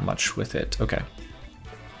doing that much with it. Okay.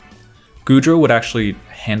 Goodra would actually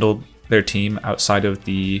handle their team outside of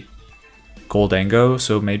the Goldengo,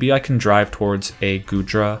 so maybe I can drive towards a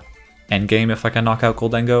Goodra endgame if I can knock out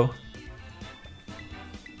Goldengo.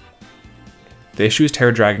 The issue is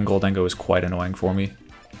Terra Dragon Goldengo is quite annoying for me.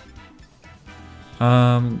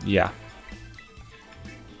 Yeah.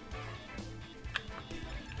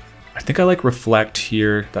 I think I like Reflect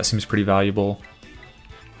here. That seems pretty valuable.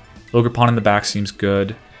 Ogerpon in the back seems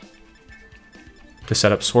good. To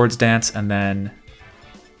set up Swords Dance, and then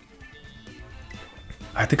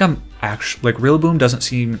I think I'm actually, like, Rillaboom doesn't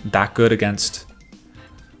seem that good against,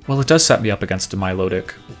 well, it does set me up against a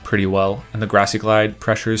Milotic pretty well, and the Grassy Glide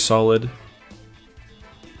pressure is solid.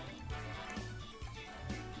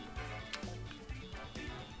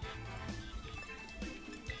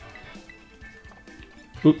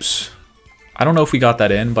 Oops. I don't know if we got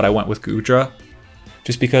that in, but I went with Goodra.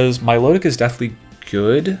 Just because Milotic is definitely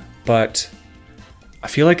good, but I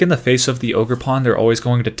feel like in the face of the Ogerpon, they're always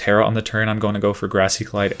going to Terra on the turn. I'm going to go for Grassy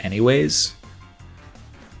Glide anyways.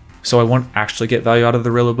 So I won't actually get value out of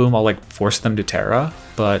the Rillaboom. I'll like force them to Terra,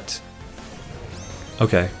 but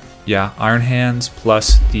okay. Yeah, Iron Hands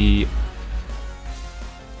plus the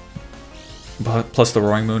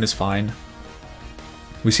Roaring Moon is fine.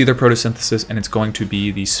 We see their Photosynthesis and it's going to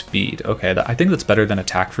be the Speed. Okay, I think that's better than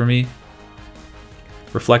Attack for me.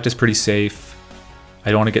 Reflect is pretty safe.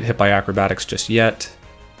 I don't want to get hit by Acrobatics just yet.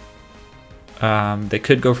 They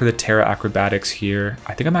could go for the Terra Acrobatics here.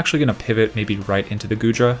 I think I'm actually going to pivot maybe right into the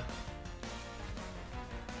Goodra.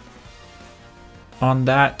 On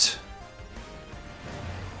that,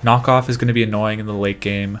 Knockoff is going to be annoying in the late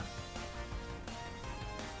game.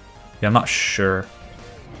 Yeah, I'm not sure.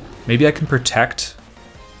 Maybe I can Protect.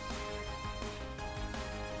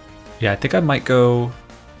 Yeah, I think I might go...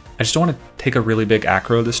 I just don't want to take a really big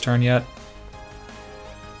Acro this turn yet.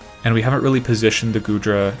 And we haven't really positioned the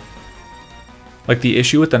Goodra. Like, the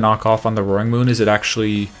issue with the knockoff on the Roaring Moon is it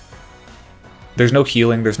actually... There's no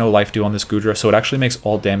healing, there's no life dew on this Goodra, so it actually makes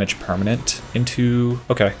all damage permanent into...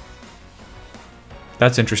 Okay.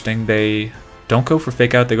 That's interesting. They don't go for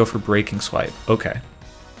Fake Out, they go for Breaking Swipe. Okay.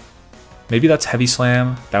 Maybe that's Heavy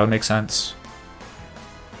Slam. That would make sense.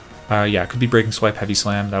 Yeah, it could be Breaking Swipe, Heavy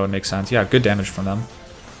Slam. That would make sense. Yeah, good damage from them.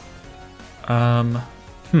 I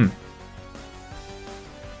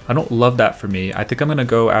don't love that for me. I think I'm going to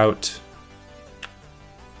go out...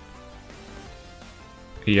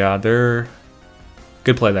 Yeah, they're...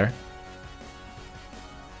 Good play there.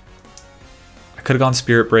 I could have gone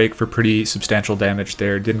Spirit Break for pretty substantial damage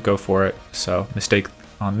there. Didn't go for it, so mistake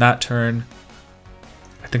on that turn.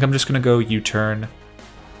 I think I'm just going to go U-turn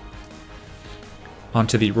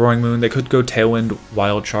onto the Roaring Moon. They could go Tailwind,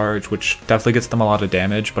 Wild Charge, which definitely gets them a lot of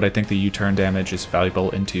damage, but I think the U-turn damage is valuable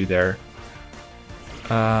into their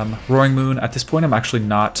Roaring Moon. At this point, I'm actually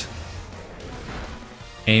not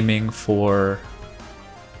aiming for...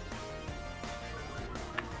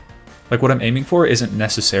 Like, what I'm aiming for isn't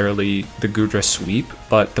necessarily the Goodra Sweep,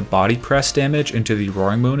 but the Body Press damage into the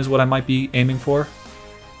Roaring Moon is what I might be aiming for.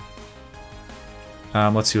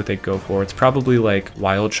 Let's see what they go for. It's probably like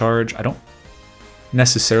Wild Charge. I don't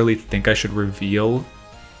necessarily think I should reveal.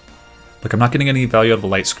 Like, I'm not getting any value out of the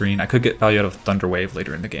light screen. I could get value out of Thunder Wave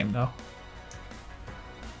later in the game, though.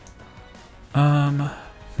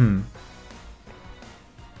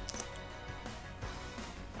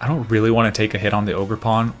 I don't really want to take a hit on the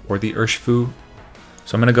Ogerpon or the Urshifu,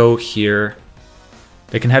 so I'm going to go here.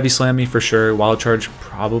 They can Heavy Slam me for sure. Wild Charge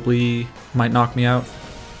probably might knock me out.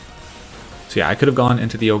 So yeah, I could have gone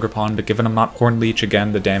into the Ogerpon, but given I'm not Horn Leech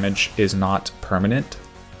again, the damage is not permanent.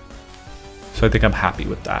 So I think I'm happy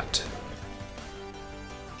with that.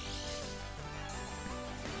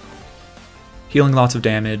 Healing lots of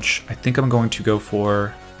damage. I think I'm going to go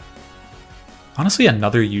for... Honestly,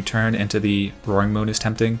 another U-turn into the Roaring Moon is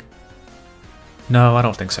tempting. No, I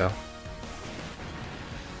don't think so. I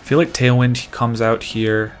feel like Tailwind comes out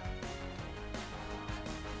here.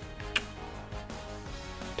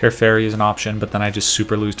 Teferi is an option, but then I just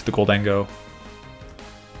super lose to the Goldango.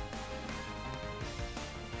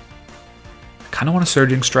 I kind of want a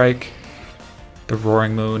Surging Strike. The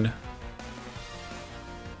Roaring Moon.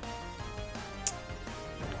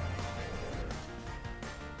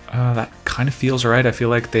 That kind of feels right. I feel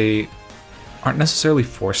like they aren't necessarily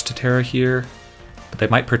forced to Terra here, but they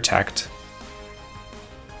might Protect.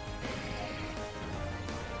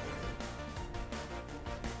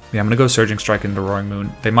 Yeah, I'm going to go Surging Strike into Roaring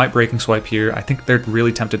Moon. They might Breaking Swipe here. I think they're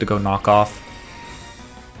really tempted to go Knockoff.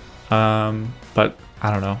 But I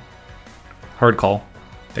don't know. Hard call.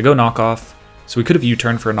 They go Knockoff. So we could have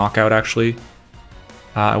U-turned for a knockout, actually.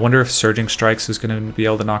 I wonder if Surging Strikes is going to be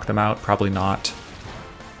able to knock them out. Probably not.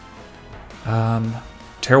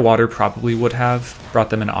 Terra Water probably would have brought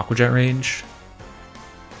them in Aqua Jet range.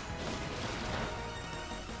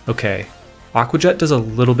 Okay. Aqua Jet does a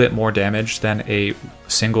little bit more damage than a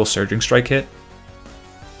single Surging Strike hit.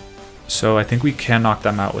 So I think we can knock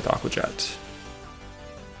them out with Aqua Jet.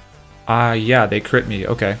 Yeah, they crit me.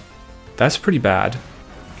 Okay. That's pretty bad.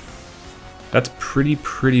 That's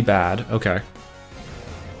pretty bad. Okay.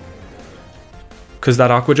 Because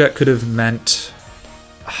that Aqua Jet could have meant...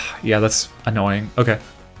 Yeah, that's annoying. Okay.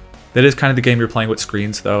 That is kind of the game you're playing with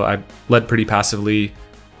screens, though. I led pretty passively.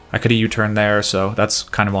 I could have U-turned there, so that's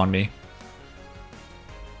kind of on me.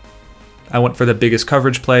 I went for the biggest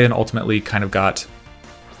coverage play and ultimately kind of got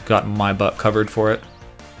my butt covered for it.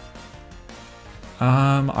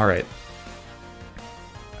 Alright.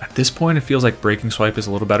 At this point, it feels like Breaking Swipe is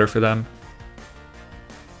a little better for them.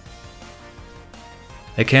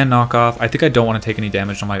 They can knock off. I think I don't want to take any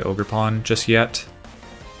damage on my Ogerpon just yet.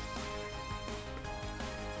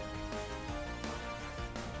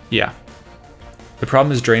 Yeah. The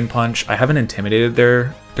problem is Drain Punch. I haven't intimidated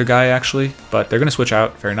their guy actually, but they're gonna switch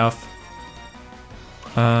out, fair enough.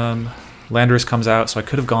 Landorus comes out, so I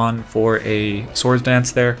could have gone for a Swords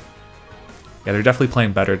Dance there. Yeah, they're definitely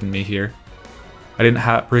playing better than me here. I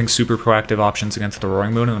didn't bring super proactive options against the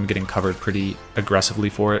Roaring Moon, and I'm getting covered pretty aggressively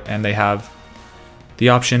for it, and they have the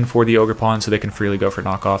option for the Ogerpon, so they can freely go for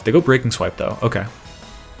knockoff. They go Breaking Swipe though, okay.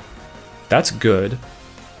 That's good.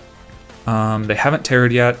 They haven't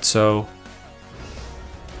terrored yet, so...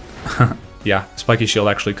 yeah, Spiky Shield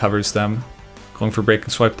actually covers them. Going for Breaking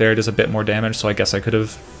Swipe there does a bit more damage, so I guess I could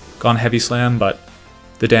have gone Heavy Slam, but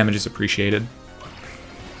the damage is appreciated.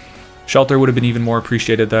 Shelter would have been even more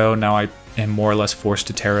appreciated though. Now I am more or less forced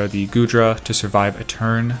to Terra the Goodra to survive a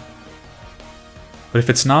turn. But if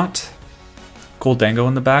it's not Goldango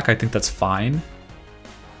in the back, I think that's fine.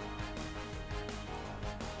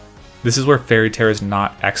 This is where Fairy Terror is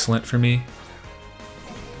not excellent for me.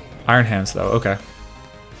 Iron Hands though, okay.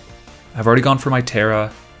 I've already gone for my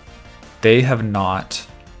Terra. They have not.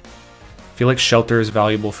 I feel like Shelter is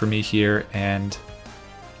valuable for me here, and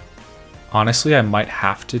honestly I might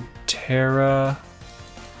have to Terra.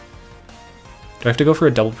 Do I have to go for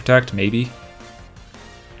a Double Protect? Maybe.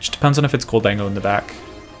 Just depends on if it's Goldango in the back.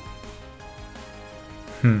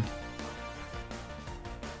 I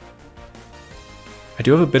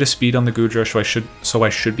do have a bit of speed on the Goodra, so I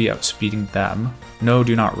should be outspeeding them. No,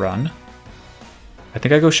 do not run. I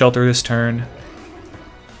think I go Shelter this turn.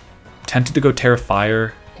 Tempted to go Terra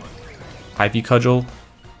Fire. Ivy Cudgel.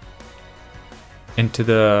 Into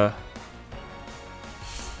the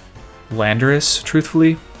Landorus,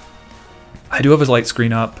 truthfully. I do have a Light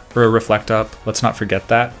Screen up, or a Reflect up, let's not forget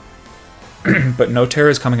that. But no Terra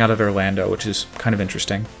is coming out of their Lando, which is kind of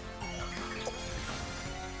interesting.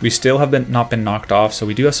 We still have not been knocked off, so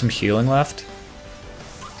we do have some healing left.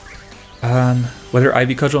 Whether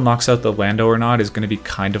Ivy Cudgel knocks out the Lando or not is going to be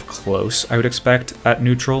kind of close, I would expect, at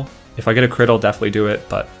neutral. If I get a crit, I'll definitely do it,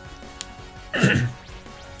 but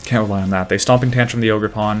can't rely on that. They Stomping Tantrum the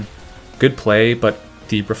Ogerpon. Good play, but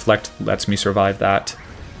the Reflect lets me survive that.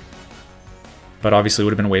 But obviously it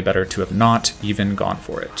would have been way better to have not even gone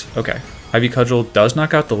for it. Okay, Ivy Cudgel does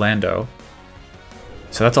knock out the Lando.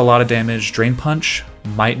 So that's a lot of damage. Drain Punch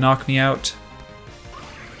might knock me out.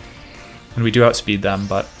 And we do outspeed them,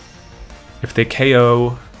 but if they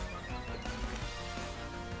KO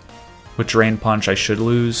with Drain Punch, I should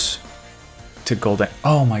lose to Golden.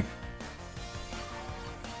 Oh my.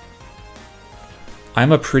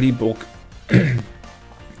 I'm a pretty bulk.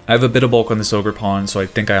 I have a bit of bulk on this Ogerpon, so I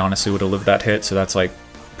think I honestly would have lived that hit, so that's like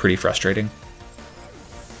pretty frustrating.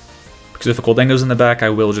 Because if a Goldango's in the back, I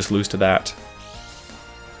will just lose to that.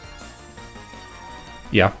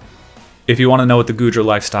 Yeah. If you want to know what the Goodra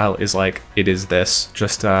lifestyle is like, it is this.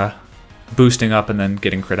 Just boosting up and then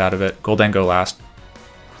getting crit out of it. Goldango last.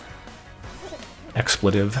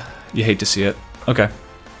 Expletive. You hate to see it. Okay.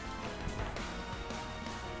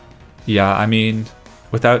 Yeah, I mean,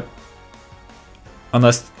 without...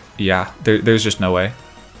 Unless... Yeah, there's just no way.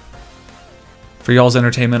 For y'all's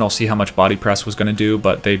entertainment, I'll see how much Body Press was going to do,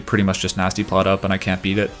 but they pretty much just Nasty Plot up and I can't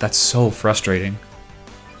beat it. That's so frustrating.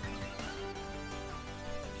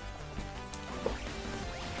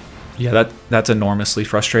 Yeah, that's enormously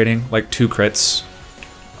frustrating. Like 2 crits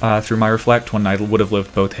through my Reflect when I would have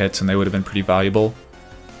lived both hits and they would have been pretty valuable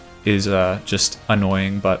is just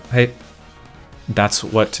annoying, but hey, that's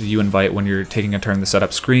what you invite when you're taking a turn to set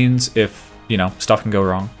up screens. If, you know, stuff can go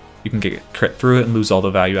wrong. You can get crit through it and lose all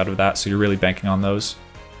the value out of that, so you're really banking on those.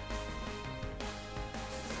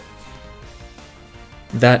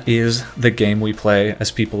 That is the game we play,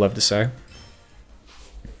 as people love to say.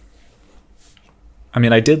 I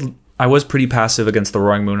mean, I was pretty passive against the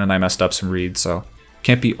Roaring Moon and I messed up some reads, so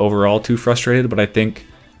can't be overall too frustrated, but I think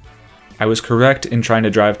I was correct in trying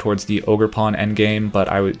to drive towards the Ogerpon endgame, but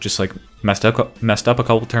I would just like messed up a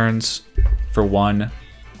couple turns for 1,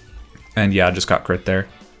 and yeah, just got crit there.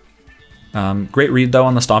 Great read though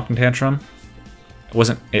on the Stomping Tantrum. It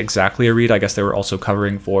wasn't exactly a read, I guess they were also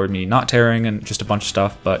covering for me not tearing and just a bunch of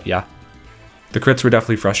stuff, but yeah. The crits were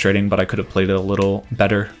definitely frustrating, but I could have played it a little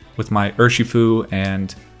better with my Urshifu,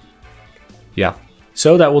 and yeah.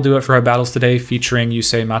 So that will do it for our battles today, featuring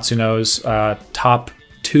Yusei Matsuno's top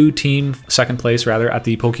 2 team, second place rather, at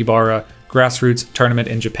the Pokebara Grassroots tournament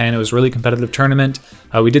in Japan. It was a really competitive tournament.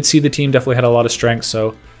 We did see the team definitely had a lot of strength,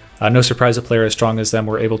 so no surprise a player as strong as them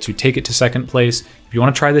were able to take it to second place. If you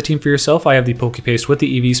want to try the team for yourself, I have the PokePaste with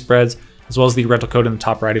the EV spreads, as well as the rental code in the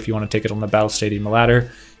top right if you want to take it on the Battle Stadium ladder.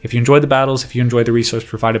 If you enjoyed the battles, if you enjoyed the resource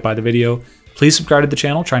provided by the video, please subscribe to the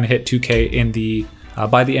channel, trying to hit 2K in the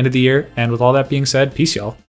by the end of the year. And with all that being said, peace, y'all.